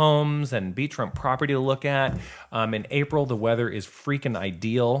expensive homes and beachfront property to look at. In April, the weather is freaking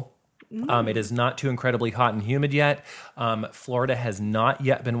ideal. It is not too incredibly hot and humid yet. Florida has not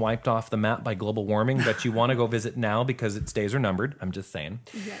yet been wiped off the map by global warming, but you want to go visit now because its days are numbered. I'm just saying.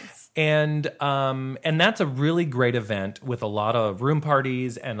 Yes. And that's a really great event with a lot of room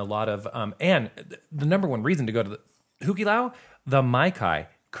parties and a lot of and the number one reason to go to the Hukilau, the Maikai,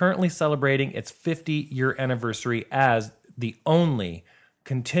 currently celebrating its 50-year anniversary as the only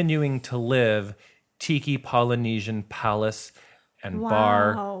continuing to live Tiki Polynesian palace and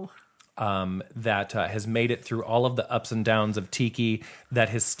bar that has made it through all of the ups and downs of Tiki, that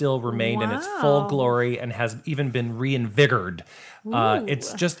has still remained in its full glory and has even been reinvigorated.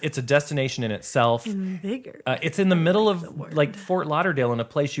 It's a destination in itself. It's in the middle of like Fort Lauderdale, in a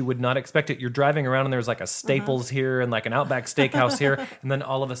place you would not expect it. You're driving around and there's like a Staples here and like an Outback Steakhouse here, and then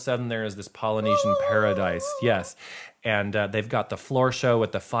all of a sudden there is this Polynesian paradise. Yes. And they've got the floor show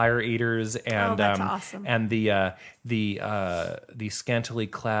with the fire eaters and that's awesome. And the scantily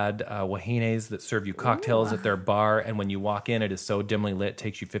clad wahines that serve you cocktails at their bar. And when you walk in, it is so dimly lit, it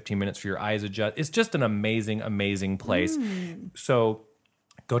takes you 15 minutes for your eyes to adjust. It's just an amazing, amazing place. So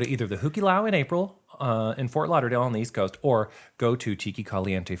go to either the Hukilau in April in Fort Lauderdale on the East Coast, or go to Tiki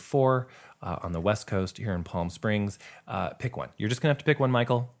Caliente 4 on the West Coast here in Palm Springs. Pick one. You're just going to have to pick one,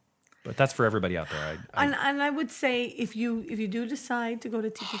 Michael. But that's for everybody out there. And I would say if you do decide to go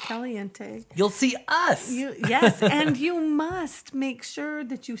to Tiki Caliente, you'll see us. Yes, and you must make sure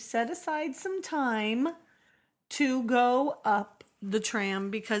that you set aside some time to go up the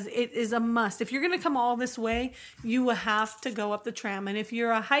tram, because it is a must. If you're going to come all this way, you will have to go up the tram. And if you're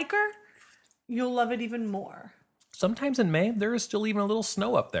a hiker, you'll love it even more. Sometimes in May, there is still even a little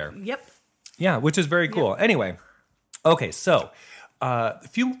snow up there. Yep. Yeah, which is very cool. Yep. Anyway, okay, so... a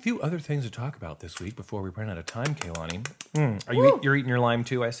few other things to talk about this week before we run out of time, Kaylani. You're eating your lime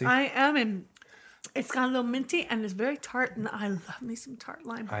too, I see? I am, and it's got a little minty and it's very tart, and I love me some tart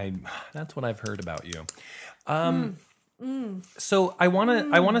lime. That's what I've heard about you. So I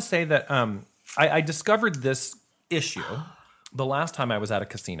want to say that I discovered this issue the last time I was at a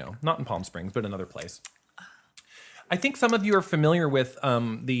casino, not in Palm Springs, but another place. I think some of you are familiar with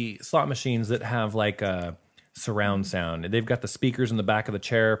the slot machines that have like a surround sound. They've got the speakers in the back of the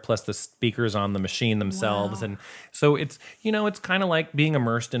chair plus the speakers on the machine themselves. Wow. And so it's kind of like being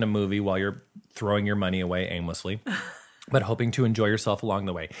immersed in a movie while you're throwing your money away aimlessly, but hoping to enjoy yourself along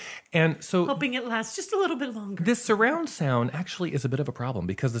the way. And so hoping it lasts just a little bit longer. This surround sound actually is a bit of a problem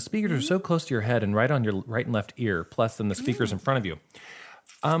because the speakers are so close to your head and right on your right and left ear, plus then the speakers in front of you.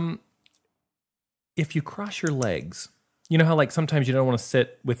 If you cross your legs, you know how like sometimes you don't want to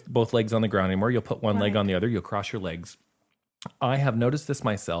sit with both legs on the ground anymore. You'll put one leg on the other. You'll cross your legs. I have noticed this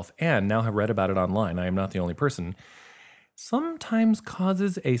myself and now have read about it online. I am not the only person. Sometimes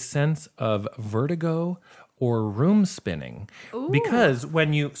causes a sense of vertigo or room spinning. Ooh. Because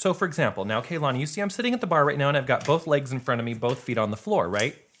so for example, now Kaylani, you see I'm sitting at the bar right now and I've got both legs in front of me, both feet on the floor,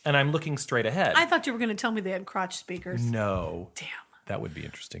 right? And I'm looking straight ahead. I thought you were going to tell me they had crotch speakers. No. Damn. That would be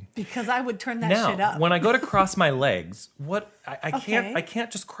interesting. Because I would turn that shit Now, up. when I go to cross my legs, I can't Okay. I can't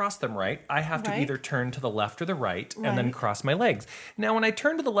just cross them right. I have to Right. either turn to the left or the right and then Right. cross my legs. Now, when I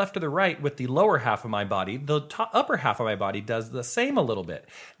turn to the left or the right with the lower half of my body, the upper half of my body does the same a little bit.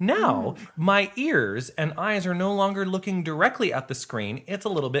 Now, my ears and eyes are no longer looking directly at the screen. It's a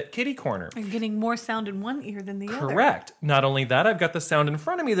little bit kitty corner. You're getting more sound in one ear than the other. Correct. Not only that, I've got the sound in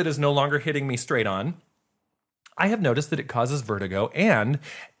front of me that is no longer hitting me straight on. I have noticed that it causes vertigo, and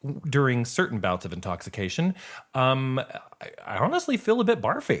during certain bouts of intoxication, I honestly feel a bit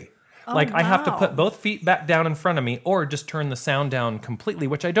barfy. I have to wow. put both feet back down in front of me or just turn the sound down completely,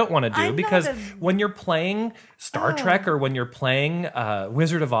 which I don't want to do I'm because not when you're playing Star Trek or when you're playing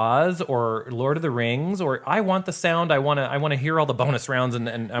Wizard of Oz or Lord of the Rings, or I want the sound, I want to hear all the bonus rounds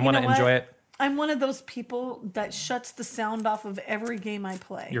and I want to know what? enjoy it. I'm one of those people that shuts the sound off of every game I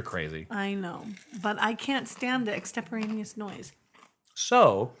play. You're crazy. I know, but I can't stand the extemporaneous noise.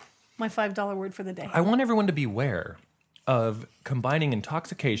 So My $5 word for the day. I want everyone to beware of combining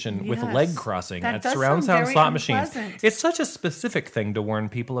intoxication with Yes. leg crossing That at does surround sound sound very slot machines. unpleasant. It's such a specific thing to warn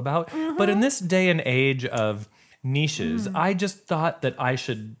people about. But in this day and age of niches, I just thought that I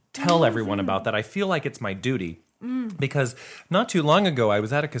should tell everyone about that. I feel like it's my duty. Because not too long ago, I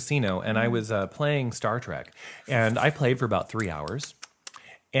was at a casino and I was playing Star Trek. And I played for about 3 hours.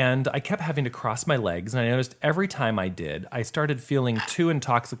 And I kept having to cross my legs, and I noticed every time I did, I started feeling too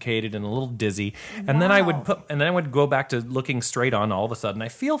intoxicated and a little dizzy. And then I would go back to looking straight on. All of a sudden, I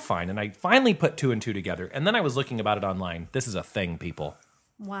feel fine, and I finally put 2 and 2 together. And then I was looking about it online. This is a thing, people.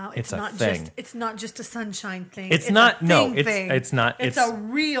 Wow, It's it's a not thing. just it's not just a sunshine thing. It's a not- no, thing it's- thing. it's not- It's it's- a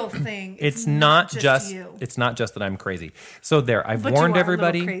real thing. It's not just you. it's not just that I'm crazy. So there, I've But warned you are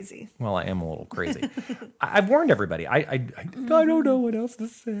everybody. A little crazy. Well, I am a little crazy. I've warned everybody. I don't know what else to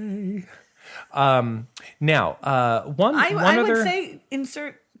say. Now, one I other. would say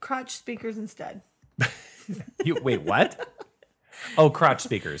insert crotch speakers instead. Wait, what? Oh, crotch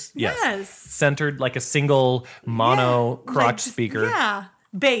speakers. Yes. Yes. Centered like a single mono Yeah, crotch like, speaker. Yeah,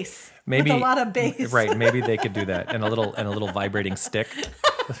 bass. Maybe with a lot of bass. Right. Maybe they could do that, and a little vibrating stick.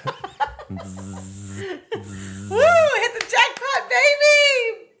 Woo! Hit the jackpot,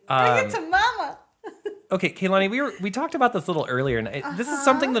 baby! Bring it to mama. Okay, Kaylani, we talked about this a little earlier, and this is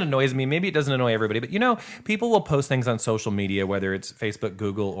something that annoys me. Maybe it doesn't annoy everybody, but people will post things on social media, whether it's Facebook,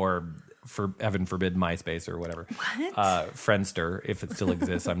 Google, or for heaven forbid, MySpace or whatever. What? Friendster, if it still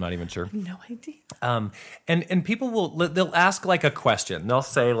exists, I'm not even sure. No idea. And people they'll ask like a question. They'll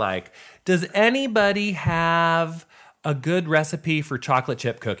say like, "Does anybody have a good recipe for chocolate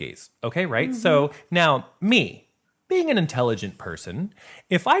chip cookies?" Okay, right? Mm-hmm. So now me, being an intelligent person,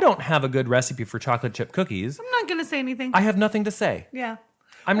 if I don't have a good recipe for chocolate chip cookies, I'm not gonna say anything. I have nothing to say. Yeah.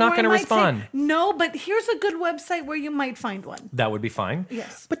 I'm not Or I gonna might say, respond. no, but here's a good website where you might find one. That would be fine.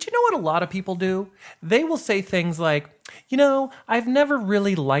 Yes. But you know what a lot of people do? They will say things like, I've never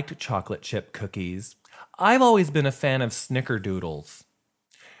really liked chocolate chip cookies. I've always been a fan of snickerdoodles.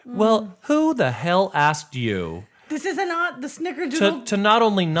 Well, who the hell asked you This is not the Snickerdoodle. to not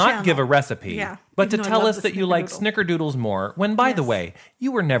only not channel. give a recipe, Yeah, but to even though I tell love us the that you like Snickerdoodle. snickerdoodles more, when, by the Yes. way,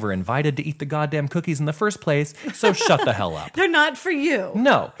 you were never invited to eat the goddamn cookies in the first place, so shut the hell up. They're not for you.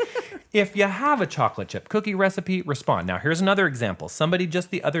 No. If you have a chocolate chip cookie recipe, respond. Now, here's another example. Somebody just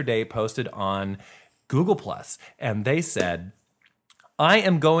the other day posted on Google Plus, and they said, I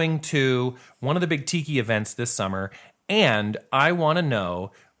am going to one of the big tiki events this summer, and I want to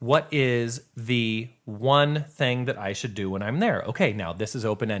know what is the one thing that I should do when I'm there. Okay, now this is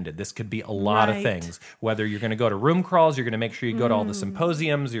open-ended. This could be a lot of Right. things. Whether you're going to go to room crawls, you're going to make sure you go to all the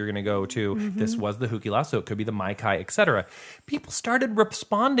symposiums, you're going to go to, this was the Hukila, so it could be the Maikai, etc. People started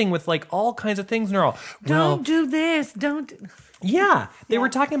responding with like all kinds of things, and they're all, well, Don't do this. Don't. yeah, they were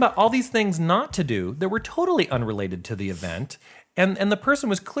talking about all these things not to do that were totally unrelated to the event. And the person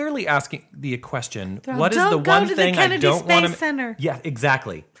was clearly asking the question, They're all, what is the "Don't go one to the thing I Kennedy don't want Space Center." Yeah,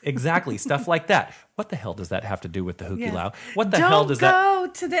 exactly. Stuff like that. What the hell does that have to do with the Hukilau? Yeah. What the hell does that... Don't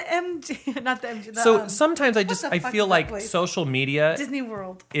go to the MG. Not the MG. The, So sometimes I the fuck feel is that like place? social media Disney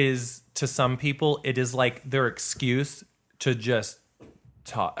World. is, to some people, it is like their excuse to just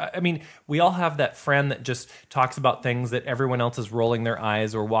talk. I mean, we all have that friend that just talks about things that everyone else is rolling their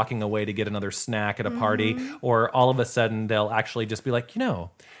eyes or walking away to get another snack at a party, or all of a sudden they'll actually just be like,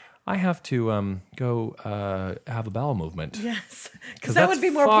 I have to go have a bowel movement. Yes, because that would be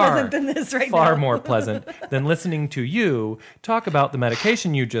more pleasant than this right now. Far more pleasant than listening to you talk about the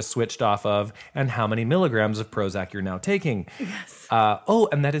medication you just switched off of and how many milligrams of Prozac you're now taking. Yes.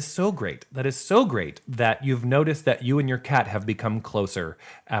 And that is so great. That is so great that you've noticed that you and your cat have become closer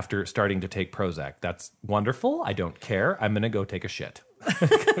after starting to take Prozac. That's wonderful. I don't care. I'm going to go take a shit.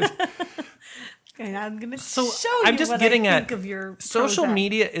 And I'm going to show you I'm just what getting I at think of your social Prozac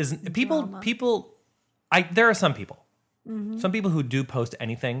media is people. There are some people, some people who do post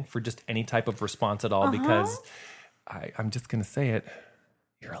anything for just any type of response at all because I'm just going to say it.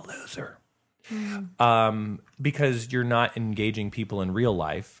 You're a loser. Because you're not engaging people in real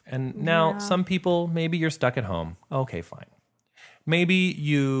life. And now some people, maybe you're stuck at home. Okay, fine. Maybe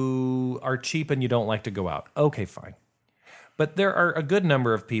you are cheap and you don't like to go out. Okay, fine. But there are a good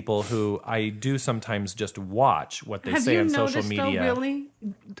number of people who I do sometimes just watch what they say on social media. Have you noticed,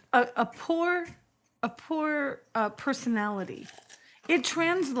 though, really? A poor personality. It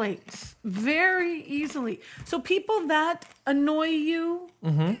translates very easily. So people that annoy you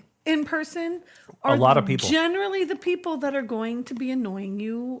in person are a lot of people. Generally the people that are going to be annoying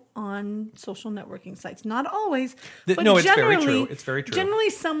you on social networking sites. Not always, but it's very true. It's very true.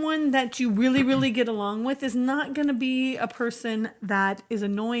 Generally someone that you really, really get along with is not going to be a person that is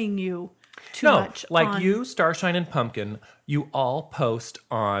annoying you too much. Like you, Starshine and Pumpkin, you all post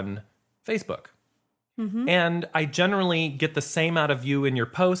on Facebook. And I generally get the same out of you in your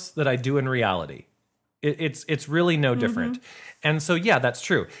posts that I do in reality. It's really no different. And so, yeah, that's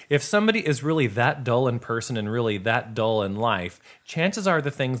true. If somebody is really that dull in person and really that dull in life, chances are the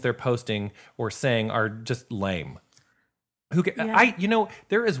things they're posting or saying are just lame.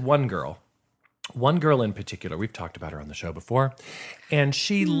 There is one girl in particular, we've talked about her on the show before, and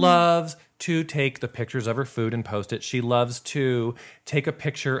she loves to take the pictures of her food and post it. She loves to take a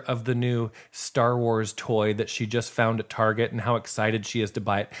picture of the new Star Wars toy that she just found at Target and how excited she is to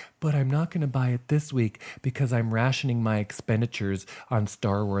buy it. But I'm not going to buy it this week because I'm rationing my expenditures on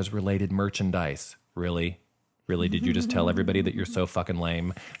Star Wars related merchandise. Really? Really? Did you just tell everybody that you're so fucking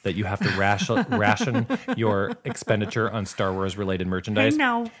lame that you have to ration your expenditure on Star Wars related merchandise? Hey,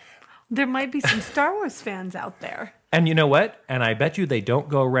 now, there might be some Star Wars fans out there. And you know what? And I bet you they don't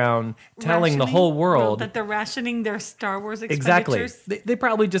go around telling the whole world that they're rationing their Star Wars expenditures. Exactly. They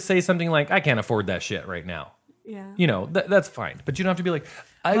probably just say something like, I can't afford that shit right now. Yeah. You know, that's fine. But you don't have to be like,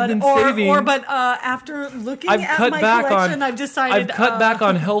 I've been saving. After looking at my collection, I've decided... I've cut back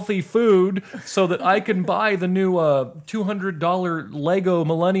on healthy food so that I can buy the new $200 Lego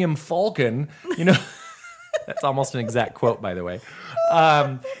Millennium Falcon. You know, that's almost an exact quote, by the way.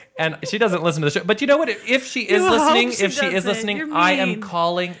 And she doesn't listen to the show. But you know what? If she is listening, I am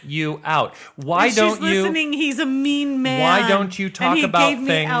calling you out. Why don't you? She's listening. He's a mean man. Why don't you talk about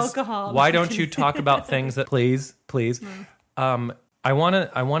things? Alcohol. Why don't you talk about things that please? I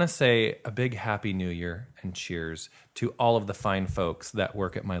want to say a big happy New Year and cheers to all of the fine folks that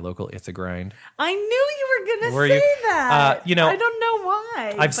work at my local It's a Grind. I knew you were going to say that. I don't know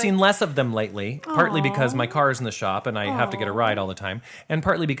why. I've seen less of them lately, partly because my car is in the shop and I have to get a ride all the time, and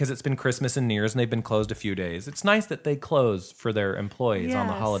partly because it's been Christmas and New Year's and they've been closed a few days. It's nice that they close for their employees on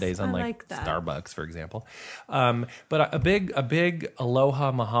the holidays, unlike Starbucks, for example. But a big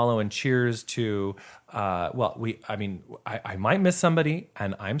aloha, mahalo, and cheers to... I might miss somebody,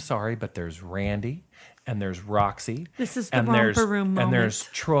 and I'm sorry, but there's Randy, and there's Roxy. This is the romper room moment. And there's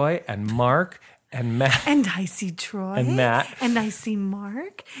Troy, and Mark, and Matt. And I see Troy. And Matt. And I see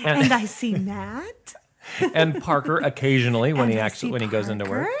Mark. And I see Matt. And Parker occasionally when he goes into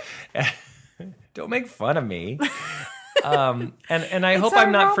work. Don't make fun of me. And I hope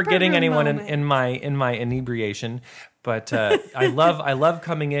I'm not forgetting anyone in my inebriation. But I love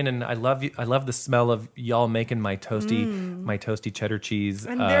coming in, and I love the smell of y'all making my toasty cheddar cheese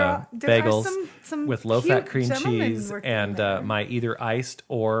bagels with low fat cream cheese and my either iced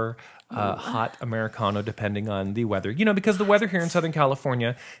or hot Americano, depending on the weather. You know, because the weather here in Southern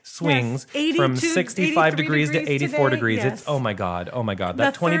California swings from 65 degrees to 84 today. degrees. Yes. It's oh my god,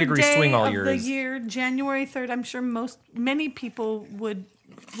 that 20-degree swing all year. The year, January 3rd. I'm sure many people would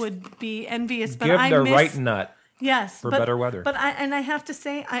be envious, but I miss right nut. Yes, for better weather. But I have to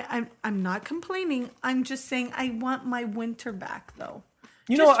say, I'm not complaining. I'm just saying I want my winter back, though.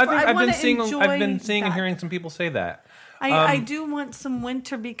 You know, I think I've been seeing and hearing some people say that. I do want some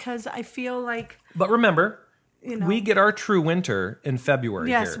winter because I feel like. But remember, we get our true winter in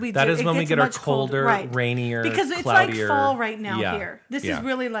February. Yes, here. We do. That is when we get our colder, rainier, because it's cloudier, like fall right now here. This is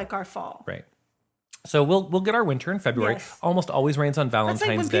really like our fall. Right. So we'll get our winter in February. Yes. Almost always rains on That's like when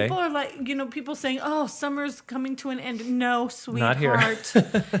Valentine's Day. people are like, people saying, "Oh, summer's coming to an end." No, Not here. sweetheart.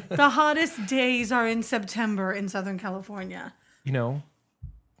 The hottest days are in September in Southern California. We're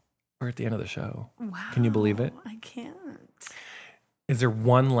at the end of the show. Wow. Can you believe it? I can't. Is there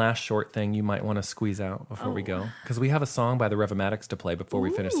one last short thing you might want to squeeze out before we Oh. go? Because we have a song by the Revomatics to play before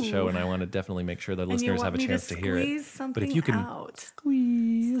we finish the show, and I want to definitely make sure the And you listeners want have a me chance to hear it. squeeze something But if you can out.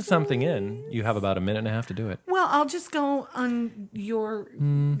 squeeze something in, you have about a minute and a half to do it. Well, I'll just go on your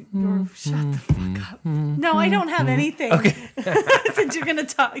shut the fuck up. No, I don't have anything. Okay. Since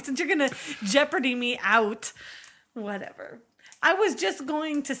you're gonna Jeopardy me out. Whatever. I was just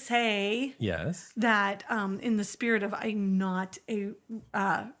going to say Yes. that in the spirit of I'm not a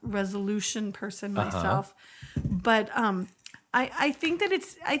resolution person myself, but I think that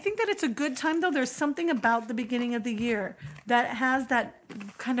it's a good time though. There's something about the beginning of the year that has that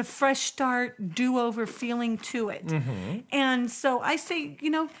kind of fresh start, do-over feeling to it. Mm-hmm. And so I say,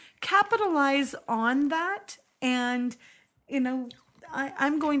 capitalize on that, and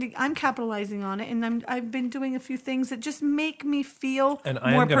I'm capitalizing on it, and I've been doing a few things that just make me feel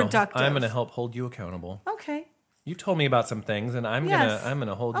more productive. I'm gonna help hold you accountable. Okay. You told me about some things, and I'm Yes.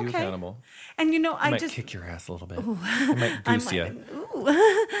 gonna hold you Okay. accountable. And I I might just kick your ass a little bit. I might goose you. Ooh.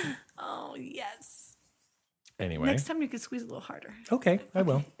 Oh yes. Anyway. Next time you can squeeze a little harder. Okay, I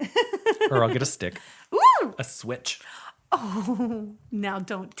will. Or I'll get a stick. Ooh. A switch. Oh, now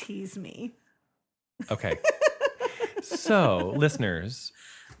don't tease me. Okay. So, listeners,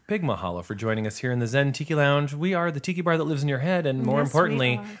 big mahalo for joining us here in the Zen Tiki Lounge. We are the tiki bar that lives in your head, and more Yes,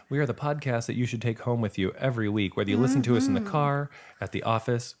 importantly, we we are the podcast that you should take home with you every week, whether you listen to us in the car, at the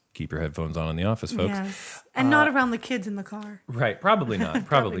office. Keep your headphones on in the office, folks. Yes. And not around the kids in the car. Right, probably not.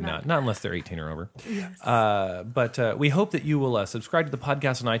 Probably not. Not unless they're 18 or over. Yes. But we hope that you will subscribe to the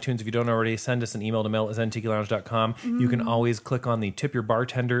podcast on iTunes. If you don't already, send us an email to mail@zentikilounge.com. You can always click on the Tip Your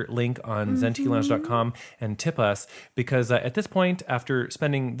Bartender link on zentikilounge.com and tip us, because at this point, after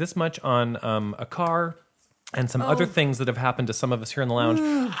spending this much on a car and some other things that have happened to some of us here in the lounge,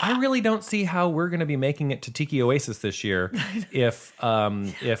 I really don't see how we're going to be making it to Tiki Oasis this year if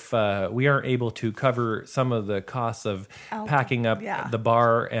we aren't able to cover some of the costs of packing up the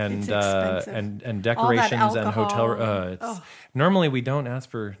bar and expensive. and decorations and alcohol. hotel. Normally we don't ask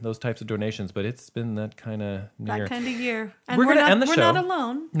for those types of donations, but it's been that kind of That kind of year. And we're going to end the show. We're not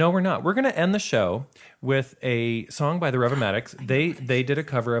alone. No, we're not. We're going to end the show with a song by the Revomatics. They did a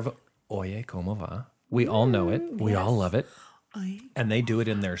cover of Oye Como Va. We all know it. We all love it. And they do it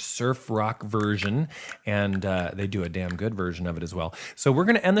in their surf rock version, and they do a damn good version of it as well. So we're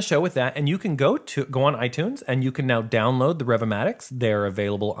going to end the show with that, and you can go on iTunes, and you can now download the Revomatics. They're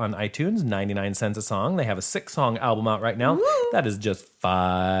available on iTunes, 99 cents a song. They have a 6-song album out right now. Woo! That is just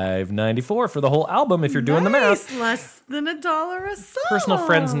 $5.94 for the whole album if you're doing the math. Less than $1 a song. Personal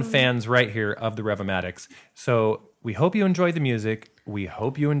friends and fans right here of the Revomatics. So we hope you enjoyed the music. We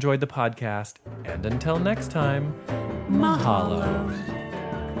hope you enjoyed the podcast. And until next time, mahalo.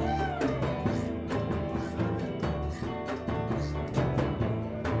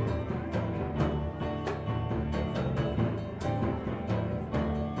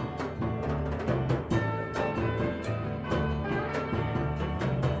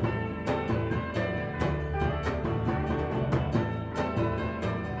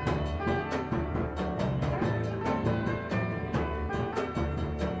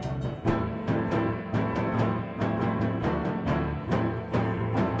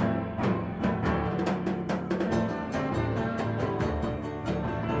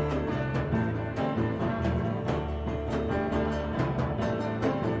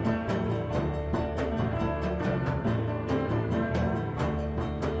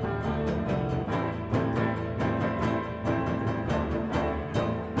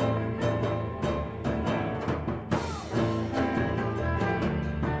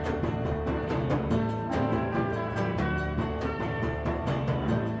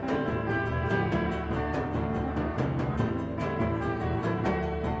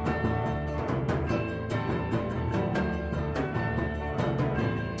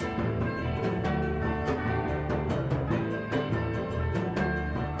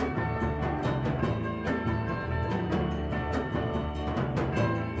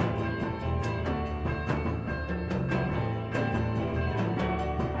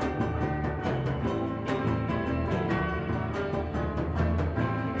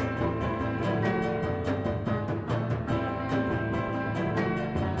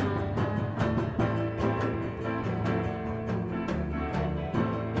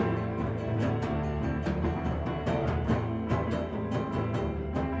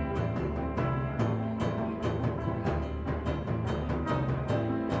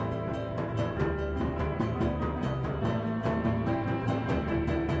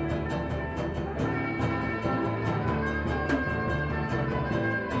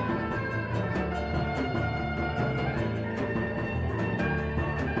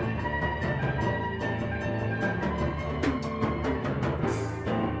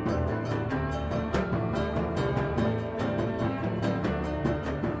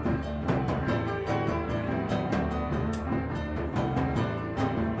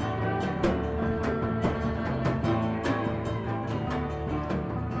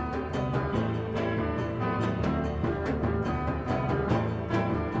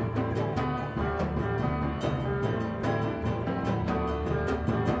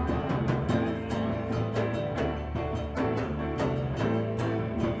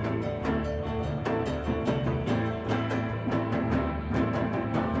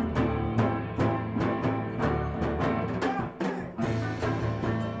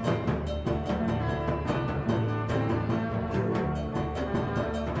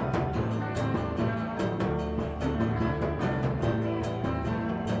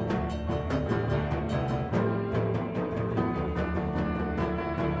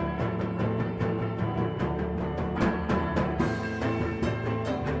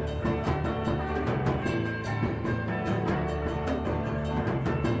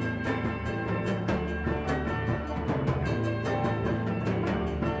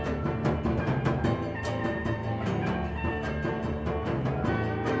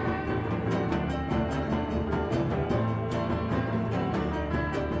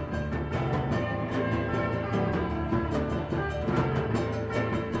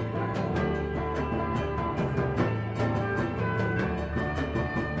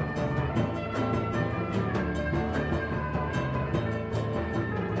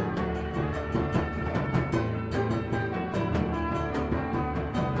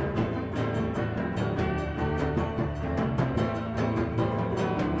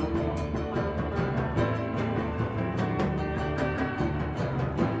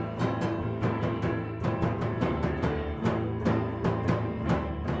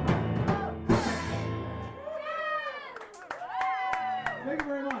 Thank you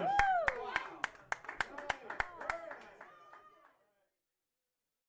very much.